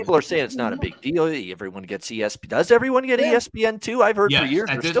 some people are saying it's not a big deal. Everyone gets ESPN. Does everyone get ESPN too? I've heard for years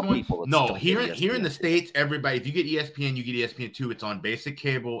there's still people. No, here in the States, everybody, if you get ESPN, you get ESPN too. It's on basic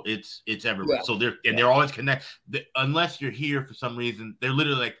cable. It's everywhere. Yeah. So they're always connected. Unless you're here for some reason, they're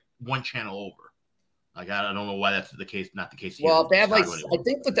literally like one channel over. Like I don't know why that's the case. Not the case here. Well, they have I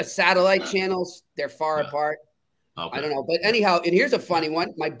think with the satellite channels, they're far apart. Okay. I don't know, but anyhow, and here's a funny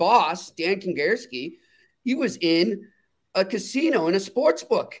one. My boss, Dan Kingerski, he was in a casino in a sports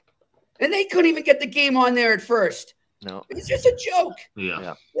book, and they couldn't even get the game on there at first. No, it's just a joke.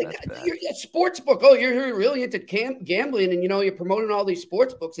 Yeah, like, you're a sports book. Oh, you're really into gambling, and you're promoting all these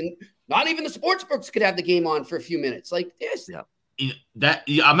sports books, and not even the sports books could have the game on for a few minutes. Like this. Yeah.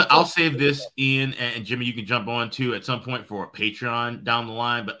 I'll save this, Ian and Jimmy. You can jump on too at some point for a Patreon down the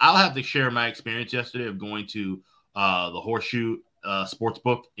line. But I'll have to share my experience yesterday of going to the Horseshoe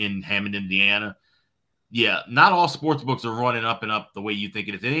Sportsbook in Hammond, Indiana. Yeah, not all sports books are running up and up the way you think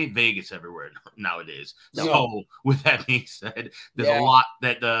it is. It ain't Vegas everywhere nowadays. No. So, with that being said, there's a lot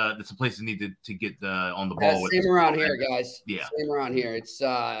that some places need to get on the ball. Same around here, guys. Yeah, same around here. It's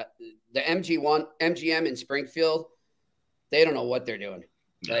the MGM in Springfield. They don't know what they're doing.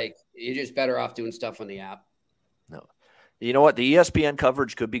 Yeah. Like, you're just better off doing stuff on the app. No. You know what? The ESPN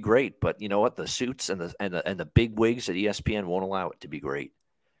coverage could be great, but you know what? The suits and the big wigs at ESPN won't allow it to be great.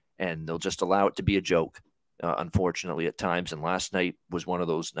 And they'll just allow it to be a joke, unfortunately, at times. And last night was one of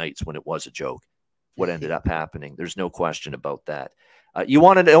those nights when it was a joke, what ended up happening. There's no question about that. You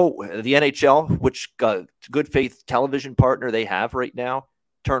want to know the NHL, which good faith television partner they have right now?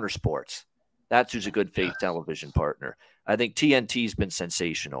 Turner Sports. That's who's a good faith television partner. I think TNT's been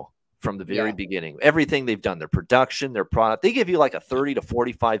sensational from the very beginning. Everything they've done, their production, their product, they give you like a 30 to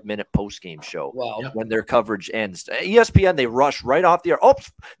 45-minute post-game show when their coverage ends. ESPN, they rush right off the air. Oh,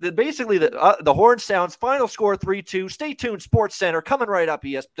 basically the horn sounds, final score 3-2. Stay tuned, Sports Center, coming right up,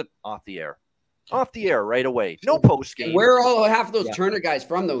 ESPN, off the air right away. No post-game. Where are all half of those Turner guys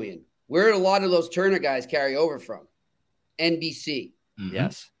from, though, Ian? Where did a lot of those Turner guys carry over from? NBC. Mm-hmm.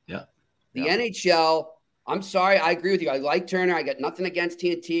 Yes. Yeah. The NHL, I'm sorry, I agree with you. I like Turner. I got nothing against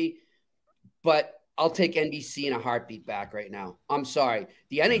TNT. But I'll take NBC in a heartbeat back right now. I'm sorry.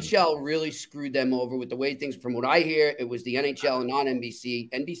 The NHL really screwed them over with the way things, from what I hear, it was the NHL and not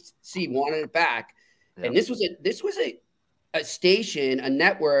NBC. NBC wanted it back. Yep. And this was a station, a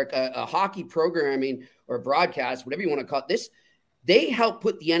network, a hockey programming or broadcast, whatever you want to call it. This, they helped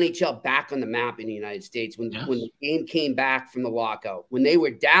put the NHL back on the map in the United States when the game came back from the lockout. When they were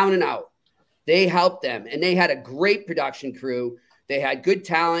down and out, they helped them. And they had a great production crew. They had good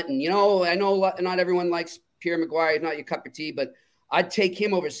talent, and I know not everyone likes Pierre Maguire. He's not your cup of tea, but I'd take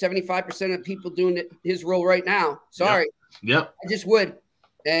him over 75% of people doing his role right now. Sorry, yep. I just would.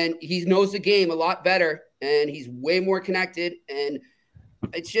 And he knows the game a lot better, and he's way more connected. And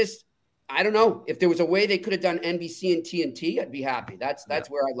it's just, I don't know, if there was a way they could have done NBC and TNT, I'd be happy. That's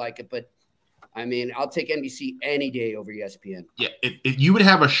where I'd like it, but. I mean, I'll take NBC any day over ESPN. Yeah, if you would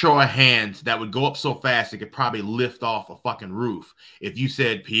have a show of hands that would go up so fast it could probably lift off a fucking roof. If you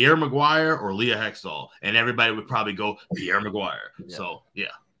said Pierre Maguire or Leah Hextall, and everybody would probably go Pierre Maguire. Yeah. So,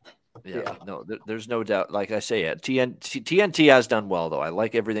 no, there's no doubt. Like I say, TNT has done well, though. I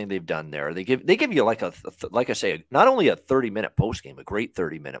like everything they've done there. They give you like I say, not only a 30-minute post game, a great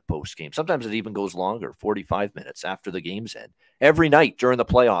 30-minute post game. Sometimes it even goes longer, 45 minutes after the games end. Every night during the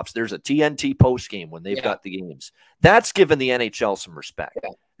playoffs, there's a TNT post game when they've got the games. That's given the NHL some respect.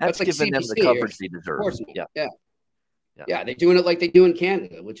 Yeah. That's like given them the coverage they deserve. Yeah, they're doing it like they do in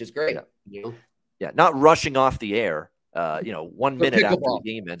Canada, which is great. Yeah, not rushing off the air. 1 minute after the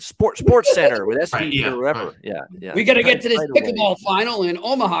game ends. Sports Center with SVP or whoever. Yeah. We got to get to this pickleball final in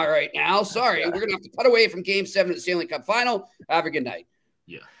Omaha right now. Sorry, we're gonna have to cut away from Game 7 of the Stanley Cup Final. Have a good night.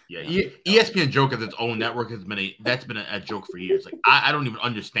 Yeah. ESPN joke as its own network has been a joke for years. Like I don't even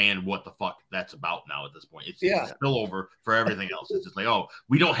understand what the fuck that's about now at this point. It's a spillover for everything else. It's just like, oh,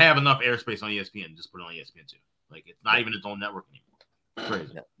 we don't have enough airspace on ESPN. Just put it on ESPN2. Like it's not even its own network anymore.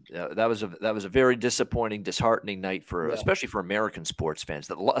 Crazy. Yeah, that was a very disappointing, disheartening night especially for American sports fans,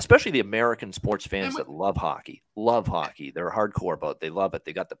 especially the American sports fans that love hockey. They're hardcore about it. They love it.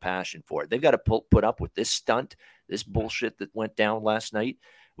 They got the passion for it. They've got to put up with this stunt, this bullshit that went down last night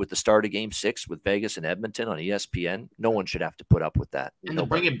with the start of Game 6 with Vegas and Edmonton on ESPN. No one should have to put up with that. And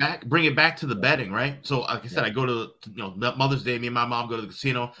bring it back to the betting, right? So like I said, I go to Mother's Day. Me and my mom go to the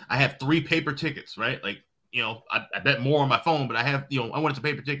casino. I have 3 paper tickets, right? Like. I bet more on my phone, but I have, I wanted to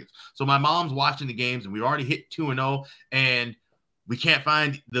paper tickets. So my mom's watching the games, and we already hit 2-0, and we can't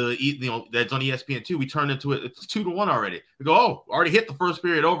find that's on ESPN2. We turned into it. It's 2-1 already. We go, already hit the first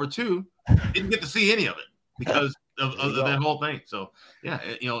period over 2. Didn't get to see any of it because of that whole thing. So yeah,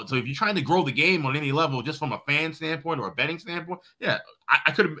 so if you're trying to grow the game on any level, just from a fan standpoint or a betting standpoint, yeah,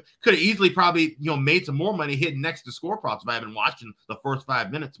 I could have easily probably made some more money hitting next to score props if I had been watching the first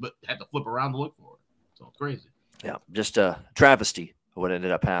 5 minutes, but had to flip around to look for it. So it's crazy. Yeah, just a travesty of what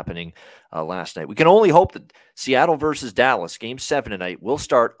ended up happening last night. We can only hope that Seattle versus Dallas, Game 7 tonight, will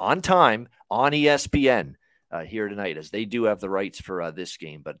start on time on ESPN here tonight, as they do have the rights for this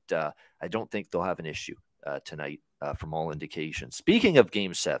game. But I don't think they'll have an issue tonight from all indications. Speaking of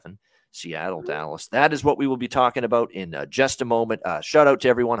Game 7, Seattle, Dallas, that is what we will be talking about in just a moment. Shout out to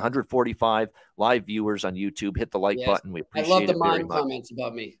everyone, 145 live viewers on YouTube. Hit the like button. We appreciate it. I love the mime comments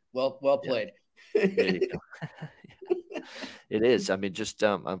about me. Well played. There you go. It is. I mean, just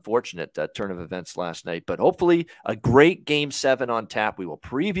unfortunate turn of events last night, but hopefully a great Game 7 on tap. We will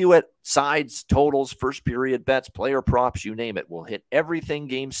preview it, sides, totals, first period bets, player props, you name it. We'll hit everything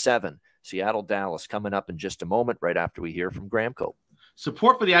Game 7, Seattle, Dallas, coming up in just a moment, right after we hear from Gramco.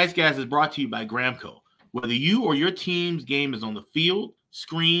 Support for the Ice Guys is brought to you by Gramco. Whether you or your team's game is on the field,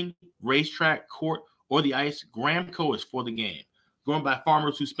 screen, racetrack, court, or the ice, Gramco is for the game. Grown by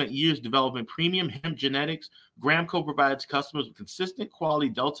farmers who spent years developing premium hemp genetics, Gramco provides customers with consistent quality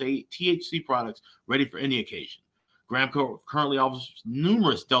Delta-8 THC products ready for any occasion. Gramco currently offers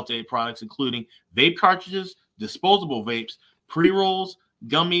numerous Delta-8 products, including vape cartridges, disposable vapes, pre-rolls,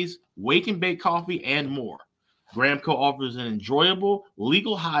 gummies, wake and bake coffee, and more. Gramco offers an enjoyable,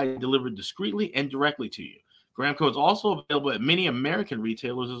 legal high delivered discreetly and directly to you. Gramco is also available at many American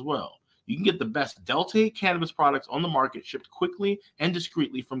retailers as well. You can get the best Delta-8 cannabis products on the market shipped quickly and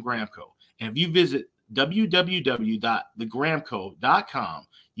discreetly from Gramco. And if you visit www.thegramco.com,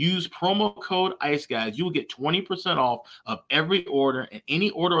 use promo code IceGuys, you will get 20% off of every order, and any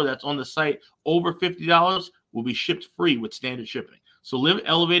order that's on the site over $50 will be shipped free with standard shipping. So live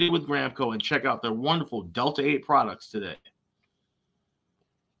elevated with Gramco and check out their wonderful Delta-8 products today.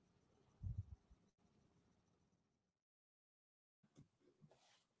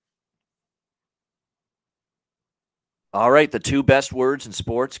 All right, the two best words in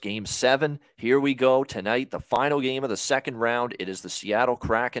sports, Game 7. Here we go tonight, the final game of the second round. It is the Seattle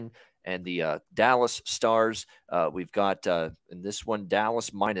Kraken and the Dallas Stars. We've got, in this one,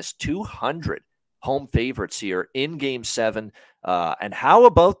 Dallas minus 200 home favorites here in Game 7. And how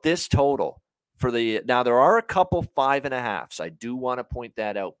about this total? Now, there are a couple 5.5s. I do want to point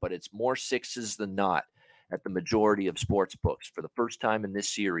that out, but it's more 6s than not at the majority of sports books. For the first time in this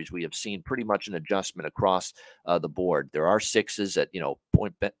series, we have seen pretty much an adjustment across the board. There are 6s at,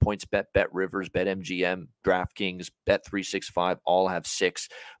 PointsBet, BetRivers, BetMGM, DraftKings, Bet365, all have 6.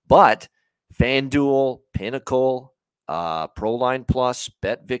 But FanDuel, Pinnacle, Proline Plus,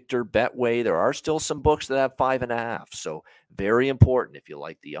 BetVictor, Betway, there are still some books that have 5.5. So very important. If you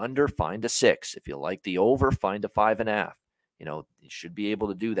like the under, find a 6. If you like the over, find a 5.5. You should be able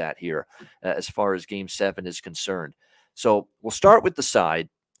to do that here as far as Game 7 is concerned. So we'll start with the side.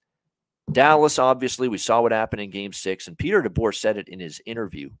 Dallas, obviously, we saw what happened in Game 6, and Peter DeBoer said it in his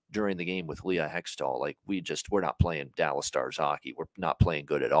interview during the game with Leah Hextall. Like, we're not playing Dallas Stars hockey. We're not playing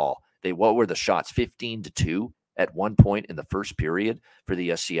good at all. What were the shots? 15-2 at one point in the first period for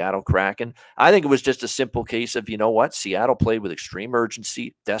the Seattle Kraken. I think it was just a simple case of, Seattle played with extreme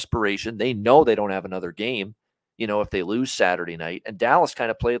urgency, desperation. They know they don't have another game, if they lose Saturday night. And Dallas kind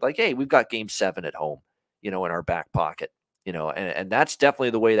of played like, hey, we've got Game 7 at home, in our back pocket, and that's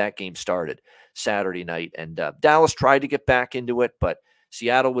definitely the way that game started Saturday night. And Dallas tried to get back into it, but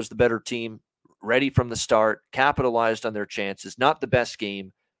Seattle was the better team, ready from the start, capitalized on their chances. Not the best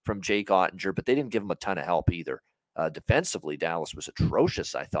game from Jake Oettinger, but they didn't give him a ton of help either. Defensively, Dallas was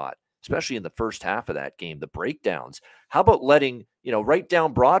atrocious, I thought, especially in the first half of that game, the breakdowns. How about letting, right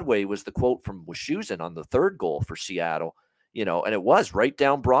down Broadway was the quote from Wischusen on the third goal for Seattle, and it was right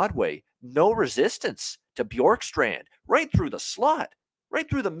down Broadway. No resistance to Bjorkstrand, right through the slot, right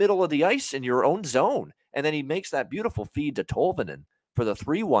through the middle of the ice in your own zone. And then he makes that beautiful feed to Tolvanen for the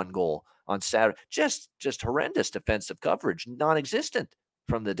 3-1 goal on Saturday. Just horrendous defensive coverage, non-existent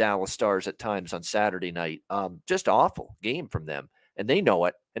from the Dallas Stars at times on Saturday night. Just awful game from them. And they know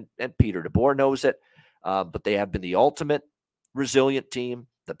it, and Peter DeBoer knows it, but they have been the ultimate resilient team,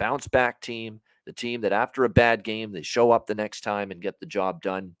 the bounce-back team, the team that after a bad game, they show up the next time and get the job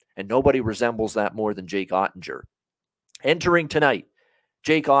done, and nobody resembles that more than Jake Oettinger. Entering tonight,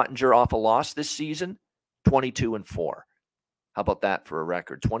 Jake Oettinger off a loss this season, 22-4. How about that for a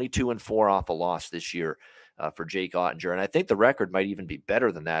record? 22-4 off a loss this year for Jake Oettinger, and I think the record might even be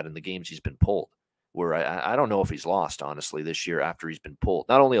better than that in the games he's been pulled. Where I don't know if he's lost, honestly, this year after he's been pulled.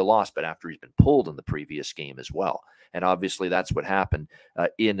 Not only a loss, but after he's been pulled in the previous game as well. And obviously that's what happened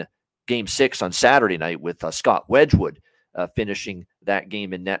in Game 6 on Saturday night with Scott Wedgwood finishing that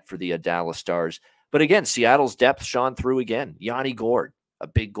game in net for the Dallas Stars. But again, Seattle's depth shone through again. Yanni Gourde, a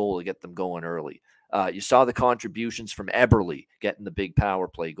big goal to get them going early. You saw the contributions from Eberle getting the big power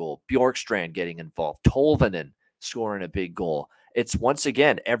play goal. Bjorkstrand getting involved. Tolvanen scoring a big goal. It's once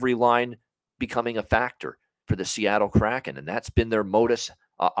again every line becoming a factor for the Seattle Kraken, and that's been their modus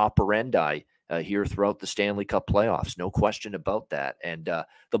operandi here throughout the Stanley Cup playoffs. No question about that. And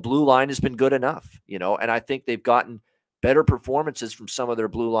the blue line has been good enough, and I think they've gotten better performances from some of their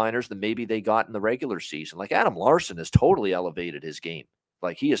blue liners than maybe they got in the regular season. Like Adam Larson has totally elevated his game.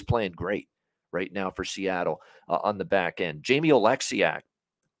 Like he is playing great right now for Seattle on the back end. Jamie Oleksiak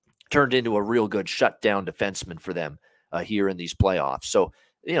turned into a real good shutdown defenseman for them here in these playoffs. So,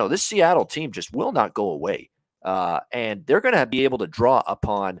 this Seattle team just will not go away. And they're going to be able to draw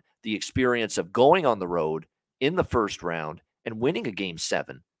upon the experience of going on the road in the first round and winning a Game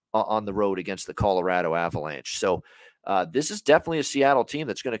 7 on the road against the Colorado Avalanche. So this is definitely a Seattle team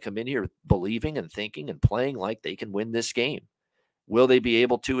that's going to come in here believing and thinking and playing like they can win this game. Will they be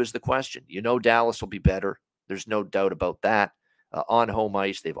able to is the question. Dallas will be better. There's no doubt about that. On home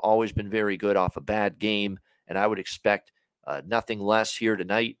ice, they've always been very good off a bad game, and I would expect nothing less here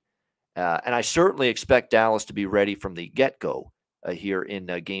tonight. And I certainly expect Dallas to be ready from the get-go here in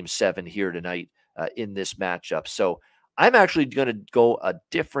Game 7 here tonight in this matchup. So I'm actually going to go a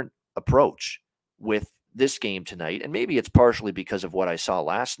different approach with this game tonight, and maybe it's partially because of what I saw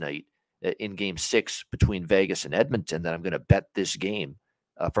last night in Game 6 between Vegas and Edmonton that I'm going to bet this game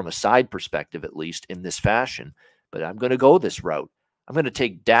from a side perspective, at least in this fashion. But I'm going to go this route. I'm going to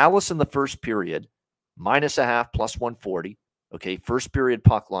take Dallas in the first period, -0.5 plus 140. Okay, first period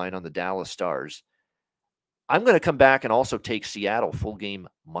puck line on the Dallas Stars. I'm going to come back and also take Seattle full game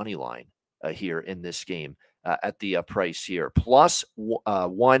money line here in this game at the price here. Plus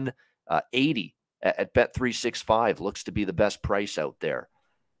 180 at Bet365 looks to be the best price out there.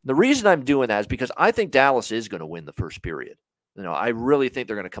 The reason I'm doing that is because I think Dallas is going to win the first period. I really think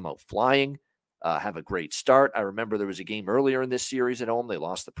they're going to come out flying, have a great start. I remember there was a game earlier in this series at home. They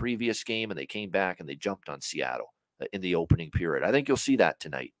lost the previous game, and they came back and they jumped on Seattle in the opening period. I think you'll see that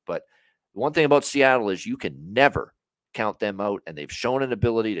tonight. But the one thing about Seattle is you can never count them out, and they've shown an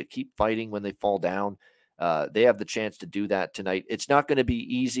ability to keep fighting when they fall down. They have the chance to do that tonight. It's not going to be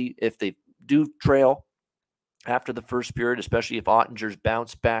easy if they do trail after the first period, especially if Ottinger's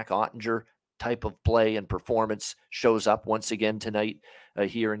bounce back, Ottinger type of play and performance shows up once again tonight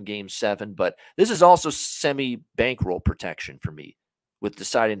here in Game 7. But this is also semi-bankroll protection for me with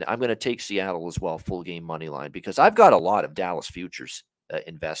deciding that I'm going to take Seattle as well, full game money line, because I've got a lot of Dallas futures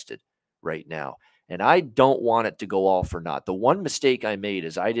invested right now, and I don't want it to go all for naught. The one mistake I made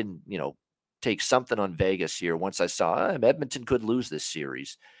is I didn't, take something on Vegas here once I saw Edmonton could lose this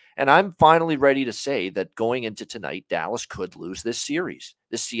series. And I'm finally ready to say that going into tonight, Dallas could lose this series.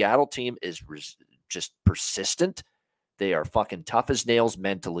 This Seattle team is just persistent. They are fucking tough as nails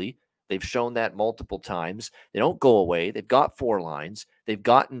mentally. They've shown that multiple times. They don't go away. They've got 4 lines. They've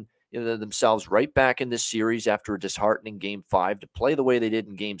gotten themselves right back in this series after a disheartening Game 5. To play the way they did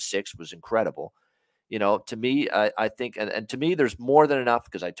in Game 6 was incredible. To me, I think, and to me, there's more than enough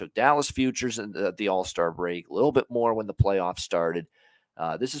because I took Dallas futures in the All-Star break, a little bit more when the playoffs started.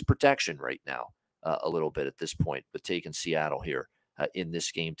 This is protection right now, a little bit at this point, but taking Seattle here in this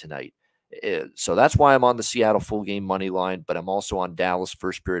game tonight. So that's why I'm on the Seattle full game money line, but I'm also on Dallas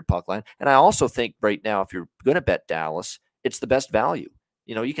first period puck line. And I also think right now, if you're going to bet Dallas, it's the best value.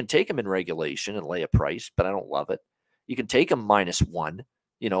 You can take them in regulation and lay a price, but I don't love it. You can take them -1,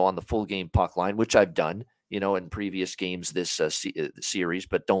 on the full game puck line, which I've done, in previous games this series,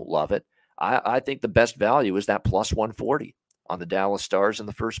 but don't love it. I think the best value is that plus 140 on the Dallas Stars in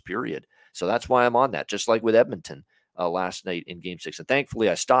the first period. So that's why I'm on that, just like with Edmonton last night in Game 6. And thankfully,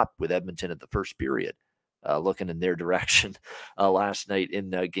 I stopped with Edmonton at the first period, looking in their direction last night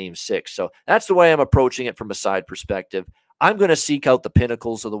in Game 6. So that's the way I'm approaching it from a side perspective. I'm going to seek out the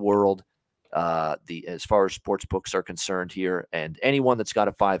pinnacles of the world, as far as sports books are concerned here, and anyone that's got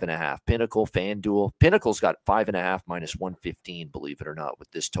a 5.5, Pinnacle, FanDuel. Pinnacle's got 5.5 -115, believe it or not, with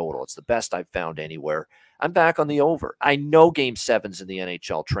this total. It's the best I've found anywhere. I'm back on the over. I know Game 7s in the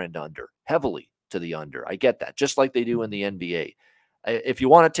NHL trend under, heavily to the under. I get that, just like they do in the NBA. If you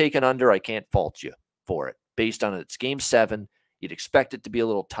want to take an under, I can't fault you for it. Based on it's Game 7, you'd expect it to be a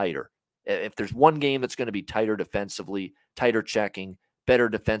little tighter. If there's one game that's going to be tighter defensively, tighter checking, better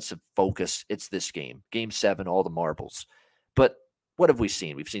defensive focus, it's this game. Game 7, all the marbles. But what have we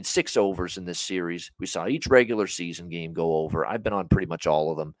seen? We've seen 6 overs in this series. We saw each regular season game go over. I've been on pretty much all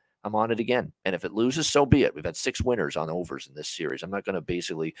of them I'm on it again. And if it loses, so be it. We've had 6 winners on overs in this series. I'm not going to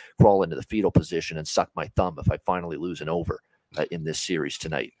basically crawl into the fetal position and suck my thumb if I finally lose an over in this series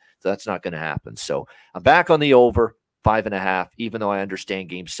tonight. So that's not going to happen. So I'm back on the over 5.5, even though I understand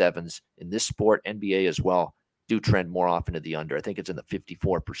game 7s in this sport, NBA as well, do trend more often to the under. I think it's in the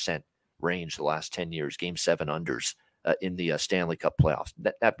 54% range the last 10 years, game 7 unders in the Stanley Cup playoffs.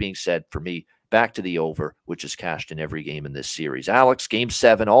 That being said, for me, back to the over, which is cashed in every game in this series. Alex, game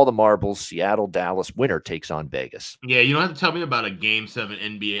 7, all the marbles, Seattle, Dallas, winner takes on Vegas. Yeah, you don't have to tell me about a game 7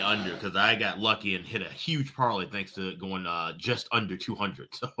 NBA under, because I got lucky and hit a huge parlay thanks to going just under 200.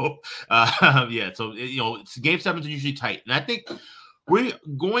 So, yeah, so, game 7s are usually tight. And I think we're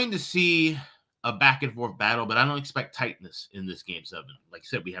going to see a back and forth battle, but I don't expect tightness in this game 7. Like I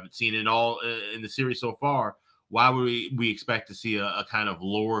said, we haven't seen it all in the series so far. Why would we expect to see a kind of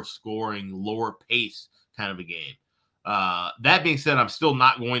lower scoring, lower pace kind of a game? That being said, I'm still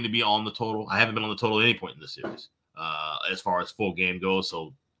not going to be on the total. I haven't been on the total at any point in this series as far as full game goes.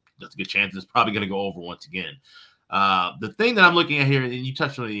 So that's a good chance it's probably going to go over once again. The thing that I'm looking at here, and you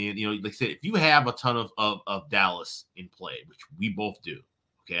touched on it, like I said, if you have a ton of Dallas in play, which we both do.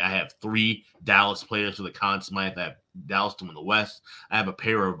 Okay, I have 3 Dallas players for the Conn Smythe. I have Dallas to win the West. I have a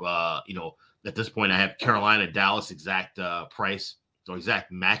pair of, at this point, I have Carolina, Dallas exact price or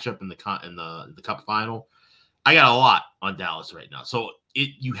exact matchup in the Cup final. I got a lot on Dallas right now, so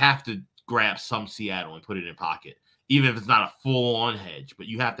you have to grab some Seattle and put it in pocket, even if it's not a full-on hedge. But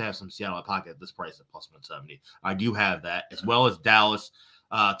you have to have some Seattle in pocket at this price at plus 170. I do have that, as well as Dallas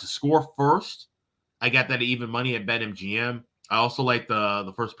to score first. I got that at even money at BetMGM. I also like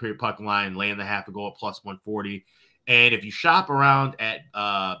the first period puck line, laying the half a goal at plus 140. And if you shop around at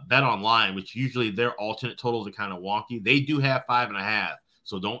Bet Online, which usually their alternate totals are kind of wonky, they do have 5.5.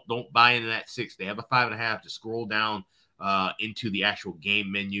 So don't buy into that 6. They have a 5.5. Just scroll down into the actual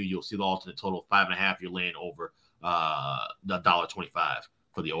game menu. You'll see the alternate total of 5.5. You're laying over the $1.25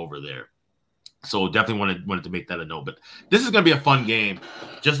 for the over there. So definitely wanted to make that a note. But this is going to be a fun game,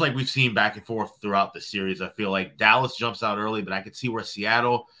 just like we've seen back and forth throughout the series. I feel like Dallas jumps out early, but I could see where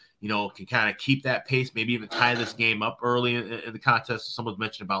Seattle, can kind of keep that pace, maybe even tie this game up early in the contest. Someone's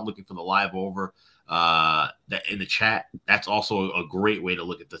mentioned about looking for the live over in the chat. That's also a great way to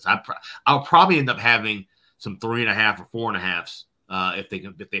look at this. I'll probably end up having some 3.5 or 4.5s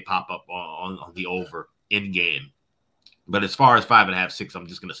if they pop up on the over in game. But as far as 5.5, 6, I'm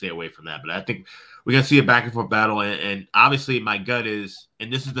just going to stay away from that. But I think we're going to see a back and forth battle. And obviously my gut is,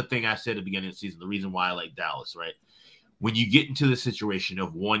 and this is the thing I said at the beginning of the season, the reason why I like Dallas, right? When you get into the situation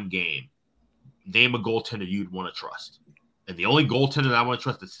of one game, name a goaltender you'd want to trust. And the only goaltender that I want to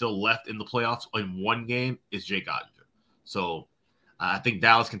trust that's still left in the playoffs in one game is Jake Oettinger. So I think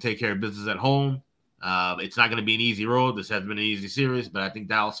Dallas can take care of business at home. It's not going to be an easy road. This hasn't been an easy series, but I think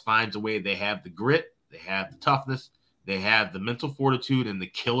Dallas finds a way. They have the grit. They have the toughness. They have the mental fortitude and the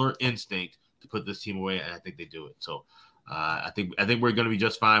killer instinct to put this team away, and I think they do it. So I think we're going to be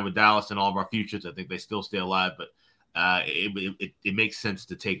just fine with Dallas and all of our futures. I think they still stay alive, but it makes sense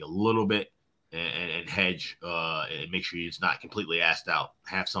to take a little bit and hedge and make sure it's not completely assed out.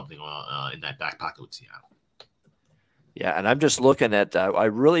 Have something in that back pocket with Seattle. Yeah, and I'm just looking at I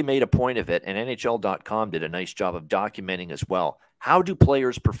really made a point of it, and NHL.com did a nice job of documenting as well. How do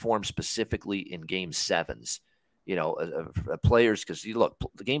players perform specifically in game 7s? Players, because you look,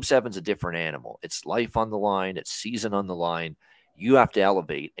 the game 7's a different animal. It's life on the line. It's season on the line. You have to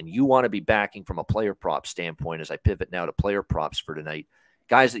elevate, and you want to be backing from a player prop standpoint. As I pivot now to player props for tonight,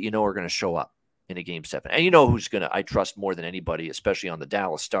 guys that are going to show up in a game 7, and who's going to, I trust more than anybody, especially on the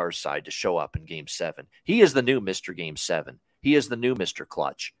Dallas Stars side, to show up in game 7. He is the new Mr. Game 7. He is the new Mr.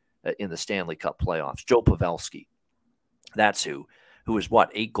 Clutch in the Stanley Cup playoffs. Joe Pavelski. That's who is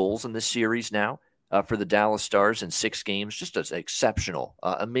 8 goals in this series now. For the Dallas Stars in 6 games. Just an exceptional,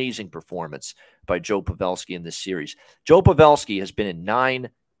 amazing performance by Joe Pavelski in this series. Joe Pavelski has been in 9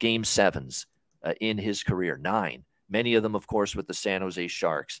 game 7s in his career. 9. Many of them, of course, with the San Jose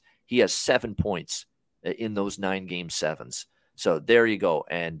Sharks. He has 7 points in those 9 game 7s. So there you go.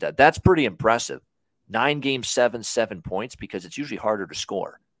 And that's pretty impressive. 9 game 7, 7 points, because it's usually harder to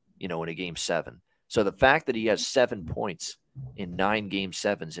score, in a game 7. So the fact that he has 7 points in 9 game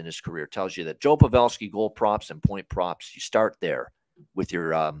 7s in his career tells you that Joe Pavelski goal props and point props, you start there with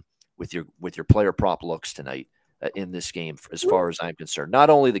your player prop looks tonight in this game, as far as I'm concerned. Not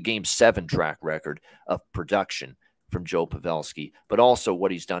only the game 7 track record of production from Joe Pavelski, but also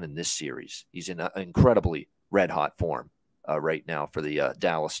what he's done in this series. He's in an incredibly red hot form right now for the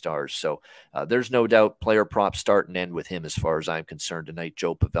Dallas Stars. So there's no doubt player props start and end with him as far as I'm concerned tonight,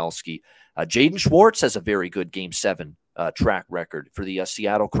 Joe Pavelski. Jaden Schwartz has a very good game 7 track record for the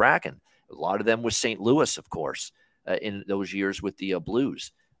Seattle Kraken. A lot of them was St. Louis, of course, in those years with the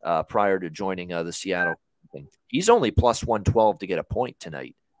Blues prior to joining the Seattle. He's only plus 112 to get a point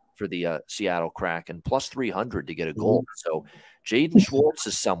tonight for the Seattle Kraken, plus 300 to get a goal. So Jaden Schwartz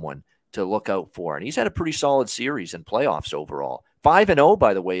is someone to look out for, and he's had a pretty solid series in playoffs overall. 5-0,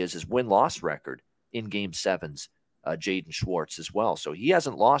 by the way, is his win-loss record in Game 7s, Jaden Schwartz as well. So he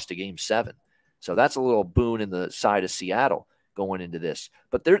hasn't lost a Game 7. So that's a little boon in the side of Seattle going into this.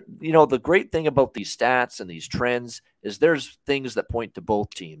 But there, the great thing about these stats and these trends is there's things that point to both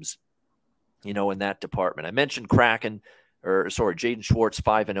teams, in that department. I mentioned Jaden Schwartz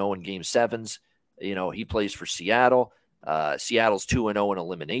 5-0 in Game 7s. He plays for Seattle. Seattle's 2-0 in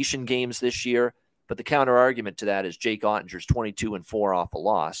elimination games this year. But the counter argument to that is Jake Ottinger's 22-4 off a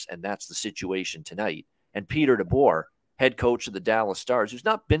loss, and that's the situation tonight. And Peter DeBoer, head coach of the Dallas Stars, who's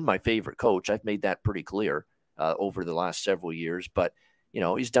not been my favorite coach. I've made that pretty clear over the last several years. But,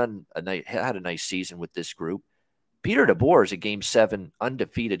 he's had a nice season with this group. Peter DeBoer is a Game 7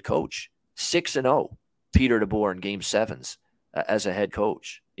 undefeated coach, 6-0. Peter DeBoer in Game 7s as a head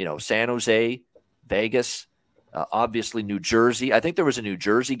coach. San Jose, Vegas, obviously New Jersey. I think there was a New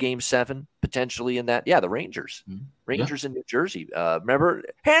Jersey Game 7 potentially in that. Yeah, the Rangers. Rangers in New Jersey. Remember,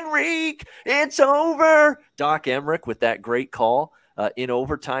 Henrique, it's over. Doc Emmerich with that great call in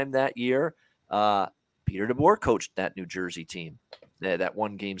overtime that year. Peter DeBoer coached that New Jersey team that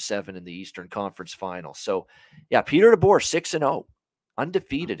won Game 7 in the Eastern Conference Final. So, yeah, Peter DeBoer 6-0,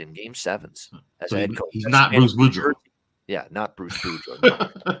 undefeated in Game 7s as a head coach. He's not Bruce Boudreau. Yeah, not Bruce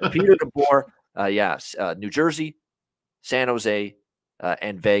Boudreau. Peter DeBoer, New Jersey, San Jose,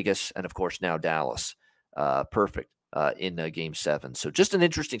 and Vegas, and of course now Dallas. Perfect in Game 7. So just an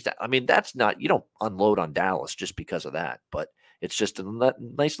interesting stat. I mean, you don't unload on Dallas just because of that, but it's just a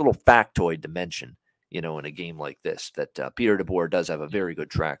nice little factoid to mention, in a game like this, that Peter DeBoer does have a very good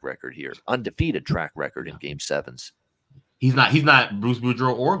track record here, undefeated track record in Game 7s. He's not Bruce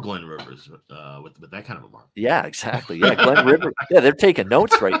Boudreau or Glenn Rivers with that kind of a mark. Yeah, exactly. Yeah, Glenn Rivers. Yeah, they're taking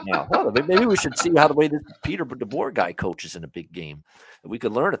notes right now. Well, maybe we should see how the way this Peter DeBoer guy coaches in a big game. We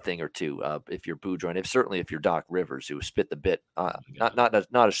could learn a thing or two if you're Boudreau, and certainly if you're Doc Rivers, who spit the bit. Not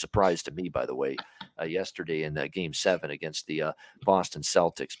a surprise to me, by the way, yesterday in Game 7 against the Boston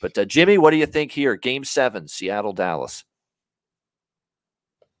Celtics. But Jimmy, what do you think here? Game 7, Seattle, Dallas.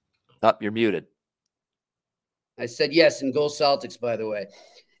 You're muted. I said yes, and go Celtics, by the way.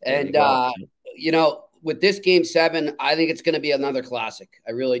 And, with this Game 7, I think it's going to be another classic.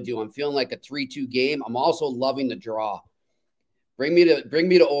 I really do. I'm feeling like a 3-2 game. I'm also loving the draw. Bring me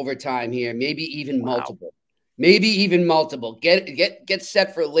to overtime here, maybe even multiple. Maybe even multiple. Get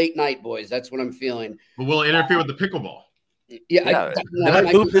set for a late night, boys. That's what I'm feeling. But will it interfere with the pickleball? Yeah.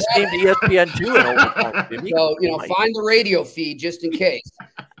 I moved this game to ESPN too in overtime. So, find the radio feed just in case.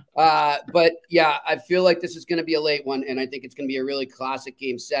 But yeah, I feel like this is going to be a late one, and I think it's going to be a really classic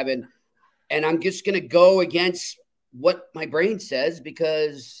Game 7. And I'm just going to go against what my brain says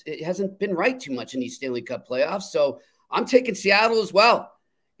because it hasn't been right too much in these Stanley Cup playoffs. So I'm taking Seattle as well.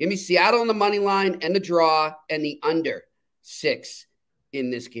 Give me Seattle on the money line and the draw and the under 6 in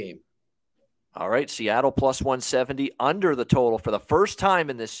this game. All right, Seattle plus 170 under the total for the first time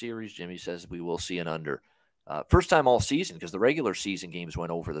in this series. Jimmy says we will see an under. First time all season because the regular season games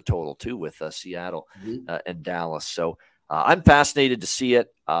went over the total too with Seattle and Dallas. So I'm fascinated to see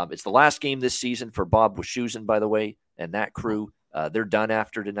it. It's the last game this season for Bob Wischusen, by the way, and that crew. They're done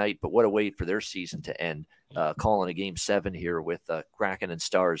after tonight, but what a way for their season to end. Calling a Game 7 here with Kraken and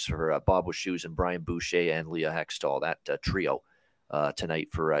Stars for Bob Wischusen, Brian Boucher, and Leah Hextall. That trio tonight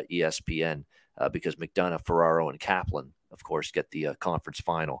for ESPN because McDonough, Ferraro, and Kaplan, of course, get the conference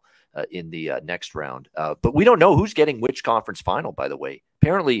final in the next round. But we don't know who's getting which conference final, by the way.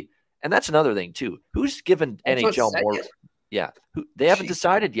 Apparently, and that's another thing, too. Who's given NHL more? Yeah, they haven't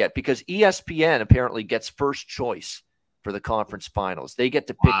decided yet because ESPN apparently gets first choice for the conference finals. They get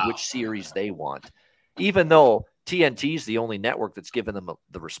to pick which series they want, even though TNT is the only network that's given them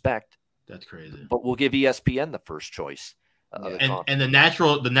the respect. That's crazy. But we'll give ESPN the first choice. And the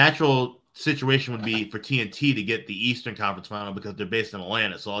natural situation would be for TNT to get the Eastern Conference Final because they're based in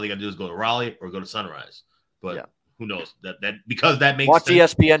Atlanta. So all they got to do is go to Raleigh or go to Sunrise. But who knows that because that makes watch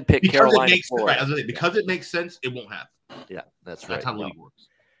sense. ESPN pick Carolina. Because it makes sense, it won't happen. Yeah, that's right. That's how the league works.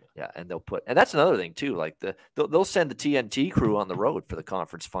 Yeah, and they'll put, and that's another thing too. Like they'll send the TNT crew on the road for the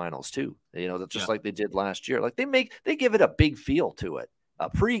conference finals too. Just like they did last year. Like they give it a big feel to it. A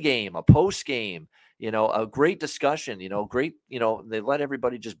pregame, a postgame, a great discussion. Great. They let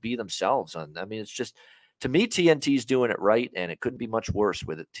everybody just be themselves. It's just to me, TNT's doing it right, and it couldn't be much worse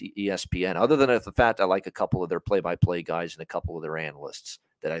with ESPN, other than the fact I like a couple of their play-by-play guys and a couple of their analysts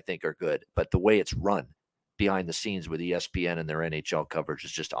that I think are good. But the way it's run behind the scenes with ESPN and their NHL coverage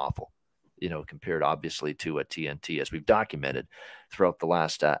is just awful, compared obviously to a TNT, as we've documented throughout the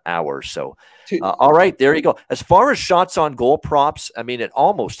last hour or so. All right, there you go. As far as shots on goal props, I mean, it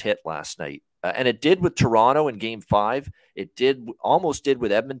almost hit last night. And it did with Toronto in Game 5. It almost did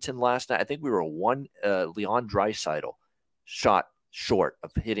with Edmonton last night. I think we were one Leon Draisaitl shot short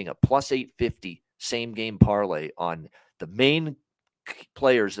of hitting a plus 850 same game parlay on the main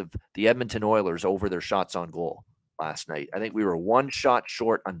players of the Edmonton Oilers over their shots on goal last night. I think we were one shot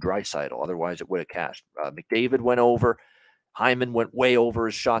short on Draisaitl. Otherwise, it would have cashed. McDavid went over. Hyman went way over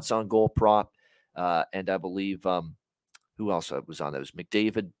his shots on goal prop. And I believe who else was on that? It was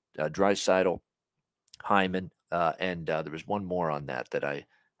McDavid, Draisaitl, Hyman, and there was one more on that I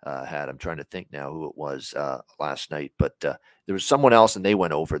had. I'm trying to think now who it was last night, but there was someone else, and they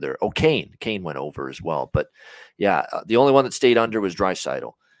went over there. Oh, Kane went over as well. But yeah, the only one that stayed under was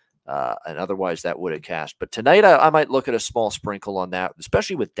Draisaitl, and otherwise that would have cashed. But tonight I might look at a small sprinkle on that,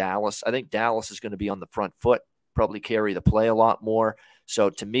 especially with Dallas. I think Dallas is going to be on the front foot, probably carry the play a lot more. So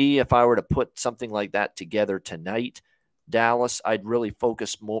to me, if I were to put something like that together tonight, Dallas, I'd really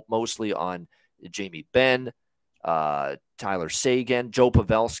focus mostly on Jamie Benn, Tyler Seguin, Joe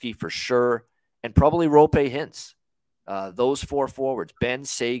Pavelski for sure, and probably Roope Hintz. Those four forwards, Benn,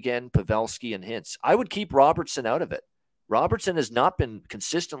 Seguin, Pavelski, and Hintz. I would keep Robertson out of it. Robertson has not been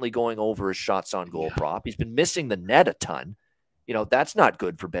consistently going over his shots on goal prop. He's been missing the net a ton. That's not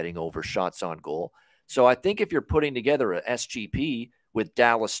good for betting over shots on goal. So I think if you're putting together a SGP with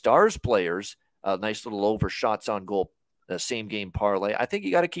Dallas Stars players, a nice little over shots on goal same game parlay, I think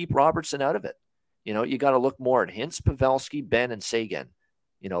you got to keep Robertson out of it. You got to look more at Hintz, Pavelski, Benn, and Seguin.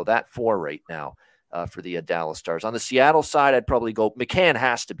 That four right now for the Dallas Stars. On the Seattle side, I'd probably go McCann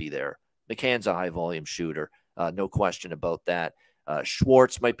has to be there. McCann's a high volume shooter. No question about that.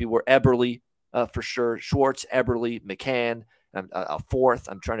 Schwartz might be where Eberle for sure. Schwartz, Eberle, McCann. A fourth.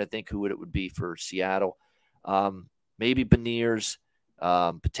 I'm trying to think who it would be for Seattle. Maybe Beniers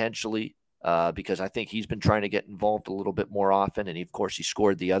potentially. Because I think he's been trying to get involved a little bit more often. And of course, he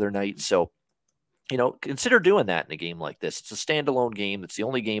scored the other night. So, consider doing that in a game like this. It's a standalone game. It's the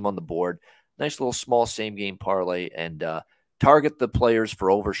only game on the board. Nice little small same game parlay, and target the players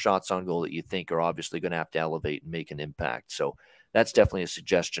for over shots on goal that you think are obviously going to have to elevate and make an impact. So that's definitely a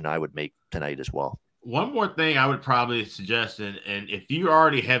suggestion I would make tonight as well. One more thing I would probably suggest, and if you're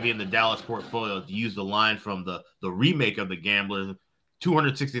already heavy in the Dallas portfolio, to use the line from the remake of The Gambler,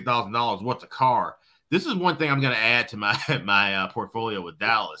 $260,000, what's a car? This is one thing I'm going to add to my portfolio with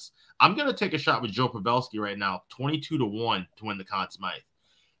Dallas. I'm going to take a shot with Joe Pavelski right now, 22-1 to win the Conn Smythe.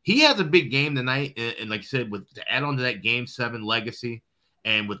 He has a big game tonight, and like I said, to add on to that Game 7 legacy,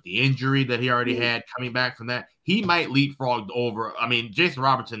 and with the injury that he already had coming back from that, he might leapfrog over. I mean, Jason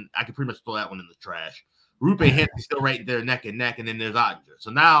Robertson, I could pretty much throw that one in the trash. Roope Hintz is still right there neck and neck, and then there's Oettinger. So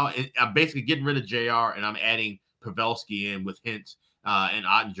now I'm basically getting rid of JR, and I'm adding Pavelski in with Hintz and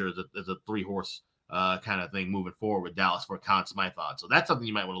Oettinger as a three-horse kind of thing moving forward with Dallas for a Conn Smythe odds. So that's something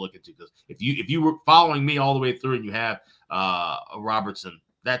you might want to look into, because if you were following me all the way through and you have Robertson,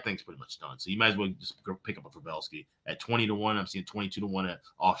 that thing's pretty much done. So you might as well just go pick up a Pavelski at 20-1. I'm seeing 22-1 at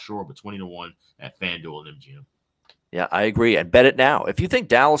Offshore, but 20-1 at FanDuel and MGM. Yeah, I agree. And bet it now. If you think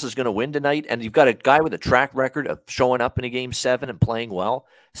Dallas is going to win tonight, and you've got a guy with a track record of showing up in a Game 7 and playing well,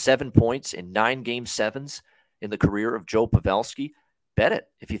 7 points in 9 Game 7s in the career of Joe Pavelski, bet it.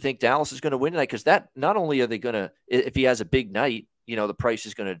 If you think Dallas is going to win tonight, because that not only are they going to, if he has a big night, the price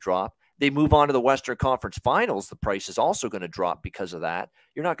is going to drop. They move on to the Western Conference Finals, the price is also going to drop because of that.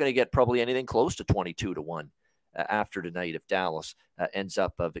 You're not going to get probably anything close to 22-1 after tonight if Dallas ends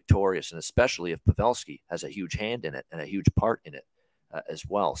up victorious, and especially if Pavelski has a huge hand in it and a huge part in it as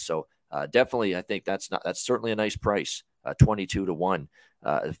well. So definitely, I think that's certainly a nice price, 22-1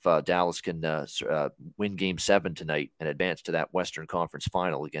 if Dallas can win Game 7 tonight and advance to that Western Conference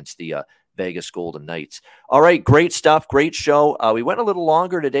Final against the Vegas Golden Knights. All right, great stuff, great show. We went a little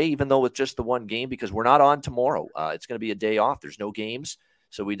longer today, even though with just the one game, because we're not on tomorrow. It's going to be a day off. There's no games,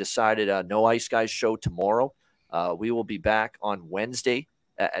 so we decided no Ice Guys show tomorrow. We will be back on Wednesday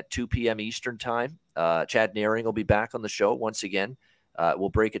at 2 p.m. Eastern time. Chad Naring will be back on the show once again. We'll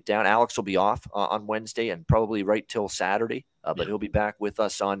break it down. Alex will be off on Wednesday and probably right till Saturday, but he'll be back with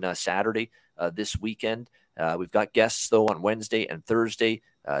us on Saturday this weekend. We've got guests, though, on Wednesday and Thursday.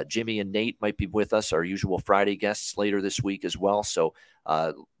 Jimmy and Nate might be with us, our usual Friday guests, later this week as well. So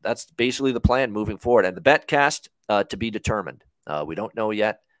that's basically the plan moving forward. And the BetCast to be determined. We don't know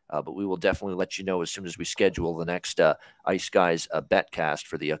yet But we will definitely let you know as soon as we schedule the next Ice Guys betcast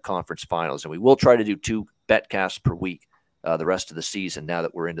for the conference finals. And we will try to do 2 betcasts per week the rest of the season now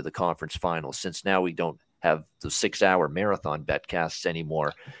that we're into the conference finals, since now we don't have the 6-hour marathon betcasts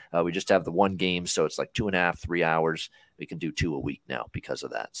anymore. We just have the 1 game, so it's like 2.5, 3 hours. We can do 2 a week now because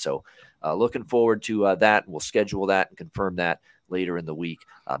of that. So looking forward to that. We'll schedule that and confirm that later in the week.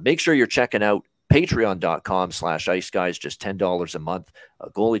 Make sure you're checking out patreon.com/iceguys, just $10 a month.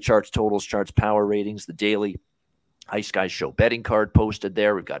 Goalie charts, totals charts, power ratings, the daily Ice Guys Show betting card posted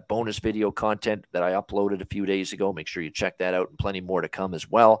there. We've got bonus video content that I uploaded a few days ago. Make sure you check that out, and plenty more to come as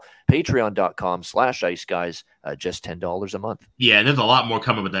well. Patreon.com/iceguys, just $10 a month. Yeah, and there's a lot more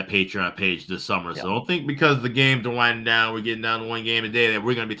coming with that Patreon page this summer. So don't think because the games are winding down, we're getting down to 1 game a day, that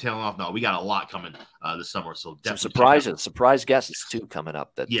we're going to be tailing off. No, we got a lot coming this summer. So definitely some surprise guests too coming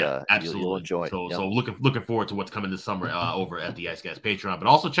up that absolutely you'll enjoy. So looking forward to what's coming this summer over at the Ice Guys Patreon. But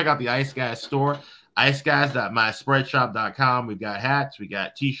also check out the Ice Guys store, iceguys.myspreadshop.com. We've got hats, we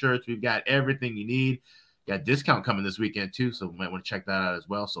got t-shirts, we've got everything you need. Got discount coming this weekend too, so you might want to check that out as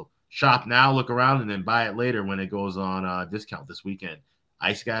well. So shop now, look around, and then buy it later when it goes on discount this weekend.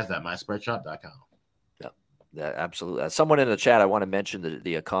 iceguys.myspreadshop.com. Yeah, absolutely. Someone in the chat, I want to mention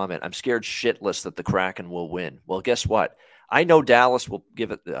the comment. I'm scared shitless that the Kraken will win. Well, guess what? I know Dallas will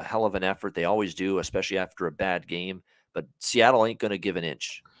give it a hell of an effort. They always do, especially after a bad game. But Seattle ain't going to give an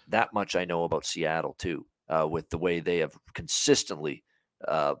inch. That much I know about Seattle, too, with the way they have consistently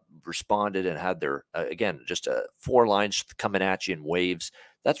responded and had their, again, just 4 lines coming at you in waves.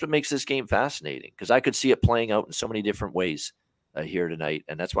 That's what makes this game fascinating, because I could see it playing out in so many different ways here tonight.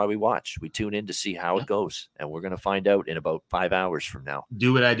 And that's why we watch. We tune in to see how it goes. And we're going to find out in about 5 hours from now.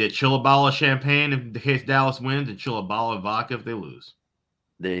 Do what I did. Chill a bottle of champagne if the case Dallas wins, and chill a bottle of vodka if they lose.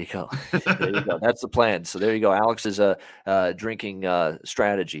 There you go. There you go. That's the plan. So there you go. Alex's drinking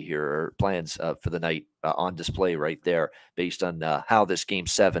strategy here, or plans for the night on display right there, based on how this Game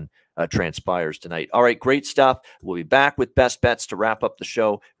 7 transpires tonight. All right, great stuff. We'll be back with best bets to wrap up the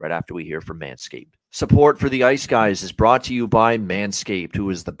show right after we hear from Manscaped. Support for the Ice Guys is brought to you by Manscaped, who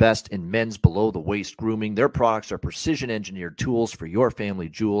is the best in men's below-the-waist grooming. Their products are precision-engineered tools for your family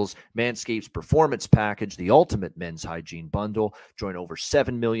jewels. Manscaped's Performance Package, the ultimate men's hygiene bundle. Join over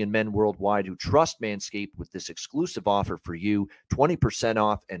 7 million men worldwide who trust Manscaped with this exclusive offer for you, 20%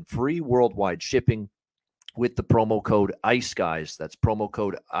 off and free worldwide shipping with the promo code ICEGUYS. That's promo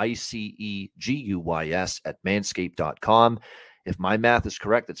code ICEGUYS at manscaped.com. If my math is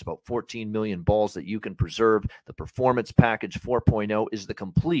correct, it's about 14 million balls that you can preserve. The Performance Package 4.0 is the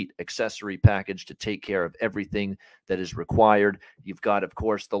complete accessory package to take care of everything that is required. You've got, of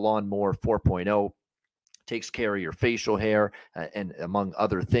course, the Lawnmower 4.0. Takes care of your facial hair and among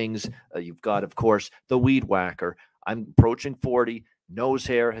other things. You've got, of course, the Weed Whacker. I'm approaching 40. Nose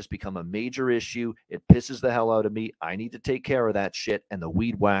hair has become a major issue. It pisses the hell out of me. I need to take care of that shit, and the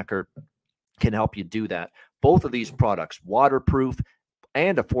Weed Whacker can help you do that. Both of these products, waterproof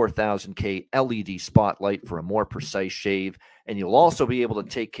and a 4000K LED spotlight for a more precise shave. And you'll also be able to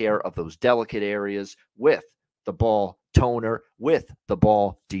take care of those delicate areas with the ball toner, with the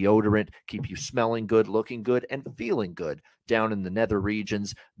ball deodorant, keep you smelling good, looking good, and feeling good down in the nether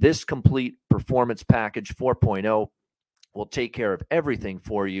regions. This complete Performance Package 4.0 will take care of everything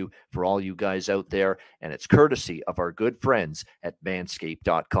for you, for all you guys out there, and it's courtesy of our good friends at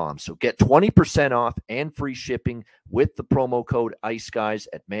manscaped.com. So get 20% off and free shipping with the promo code ICEGUYS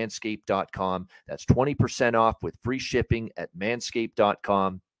at manscaped.com. That's 20% off with free shipping at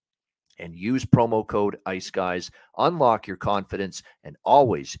manscaped.com. And use promo code ICEGUYS. Unlock your confidence and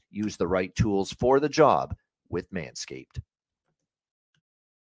always use the right tools for the job with Manscaped.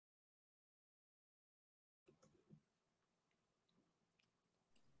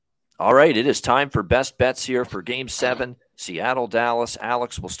 All right, it is time for best bets here for Game 7, Seattle, Dallas.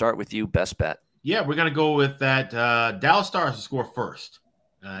 Alex, we'll start with you. Best bet. Yeah, we're going to go with that Dallas Stars to score first.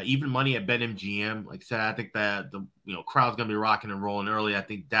 Even money at BetMGM. Like I said, I think that the crowd's going to be rocking and rolling early. I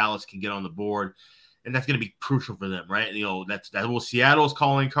think Dallas can get on the board, and that's going to be crucial for them, right? That was Seattle's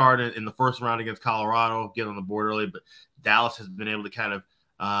calling card in the first round against Colorado, get on the board early, but Dallas has been able to kind of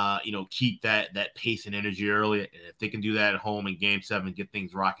keep that pace and energy early. And if they can do that at home in Game 7, get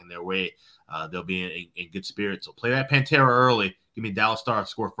things rocking their way, they'll be in good spirits. So play that Pantera early. Give me Dallas Stars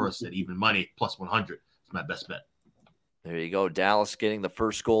score first at even money, plus 100. It's my best bet. There you go. Dallas getting the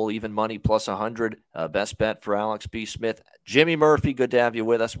first goal, even money, plus 100. Best bet for Alex B. Smith. Jimmy Murphy, good to have you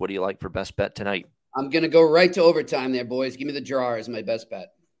with us. What do you like for best bet tonight? I'm going to go right to overtime there, boys. Give me the draw as my best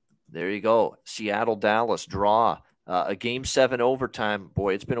bet. There you go. Seattle, Dallas, draw. A Game 7 overtime.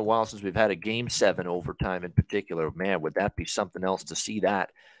 Boy, it's been a while since we've had a Game 7 overtime in particular. Man, would that be something else to see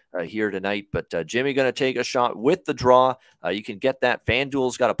that here tonight. But Jimmy going to take a shot with the draw. You can get that.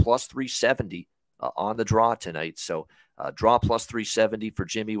 FanDuel's got a plus 370 on the draw tonight. So draw plus 370 for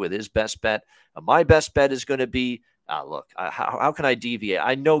Jimmy with his best bet. My best bet is going to be, look, how can I deviate?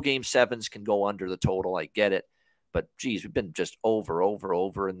 I know Game 7s can go under the total. I get it. But, geez, we've been just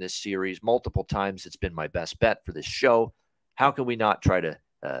over in this series. Multiple times it's been my best bet for this show. How can we not try to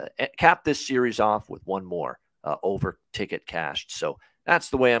cap this series off with one more over ticket cashed? So that's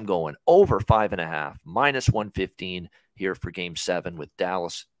the way I'm going. Over 5.5, minus 115 here for Game 7 with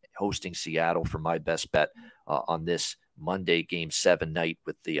Dallas hosting Seattle for my best bet on this Monday Game 7 night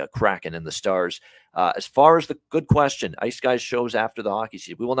with the Kraken and the Stars. As far as the good question, Ice Guys shows after the hockey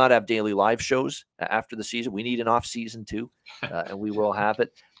season. We will not have daily live shows after the season. We need an off season too, and we will have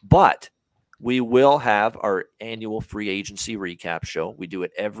it. But we will have our annual free agency recap show. We do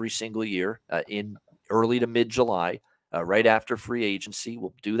it every single year in early to mid-July, right after free agency.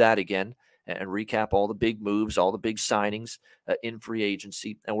 We'll do that again and recap all the big moves, all the big signings in free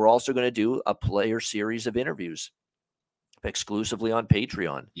agency. And we're also going to do a player series of interviews exclusively on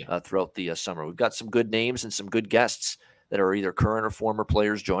Patreon throughout the summer. We've got some good names and some good guests that are either current or former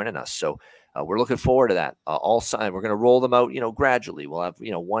players joining us. So we're looking forward to that. We're going to roll them out, gradually. We'll have,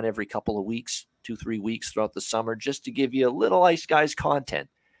 one every couple of weeks, 2-3 weeks throughout the summer, just to give you a little Ice Guys content,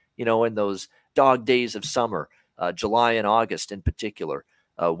 in those dog days of summer, July and August in particular,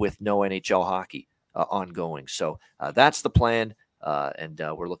 with no NHL hockey ongoing. So that's the plan. And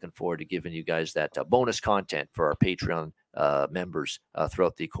we're looking forward to giving you guys that bonus content for our Patreon members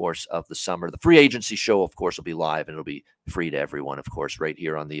throughout the course of the summer. The free agency show, of course, will be live and it'll be free to everyone, of course, right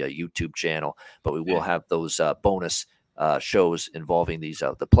here on the YouTube channel. But we will have those bonus shows involving these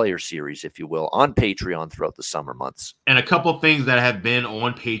the player series, if you will, on Patreon throughout the summer months. And a couple of things that have been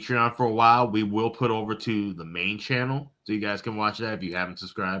on Patreon for a while, we will put over to the main channel, so you guys can watch that if you haven't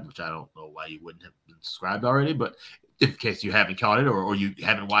subscribed, which I don't know why you wouldn't have been subscribed already, but in case you haven't caught it or you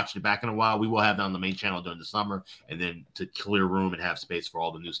haven't watched it back in a while, we will have that on the main channel during the summer, and then to clear room and have space for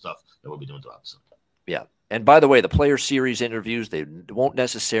all the new stuff that we'll be doing throughout the summer. Yeah. And by the way, the player series interviews, they won't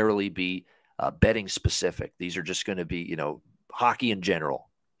necessarily be betting specific. These are just going to be, hockey in general,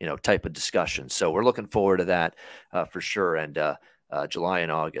 type of discussion. So we're looking forward to that for sure. And July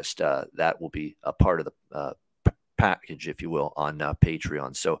and August, that will be a part of the package, if you will, on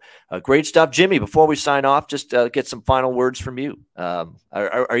Patreon. So great stuff. Jimmy, before we sign off, just get some final words from you.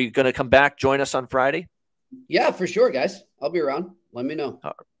 Are you going to come back, join us on Friday? Yeah, for sure, guys. I'll be around. Let me know.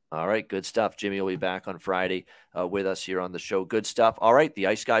 All right, good stuff. Jimmy will be back on Friday with us here on the show. Good stuff. All right, the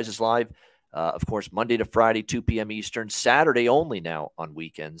Ice Guys is live, of course, Monday to Friday, 2 p.m. Eastern, Saturday only now on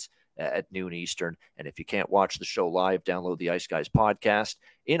weekends at noon Eastern. And if you can't watch the show live, download the Ice Guys podcast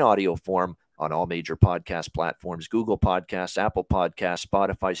in audio form on all major podcast platforms: Google Podcasts, Apple Podcasts,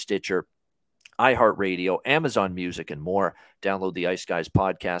 Spotify, Stitcher, iHeartRadio, Amazon Music, and more. Download the Ice Guys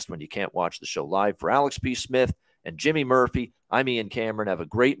podcast when you can't watch the show live. For Alex B. Smith and Jimmy Murphy, I'm Ian Cameron. Have a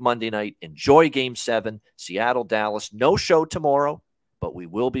great Monday night. Enjoy Game 7, Seattle, Dallas. No show tomorrow, but we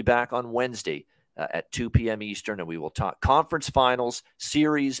will be back on Wednesday at 2 p.m. Eastern, and we will talk conference finals,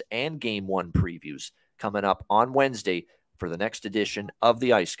 series, and Game 1 previews coming up on Wednesday for the next edition of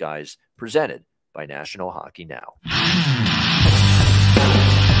the Ice Guys, presented by National Hockey Now.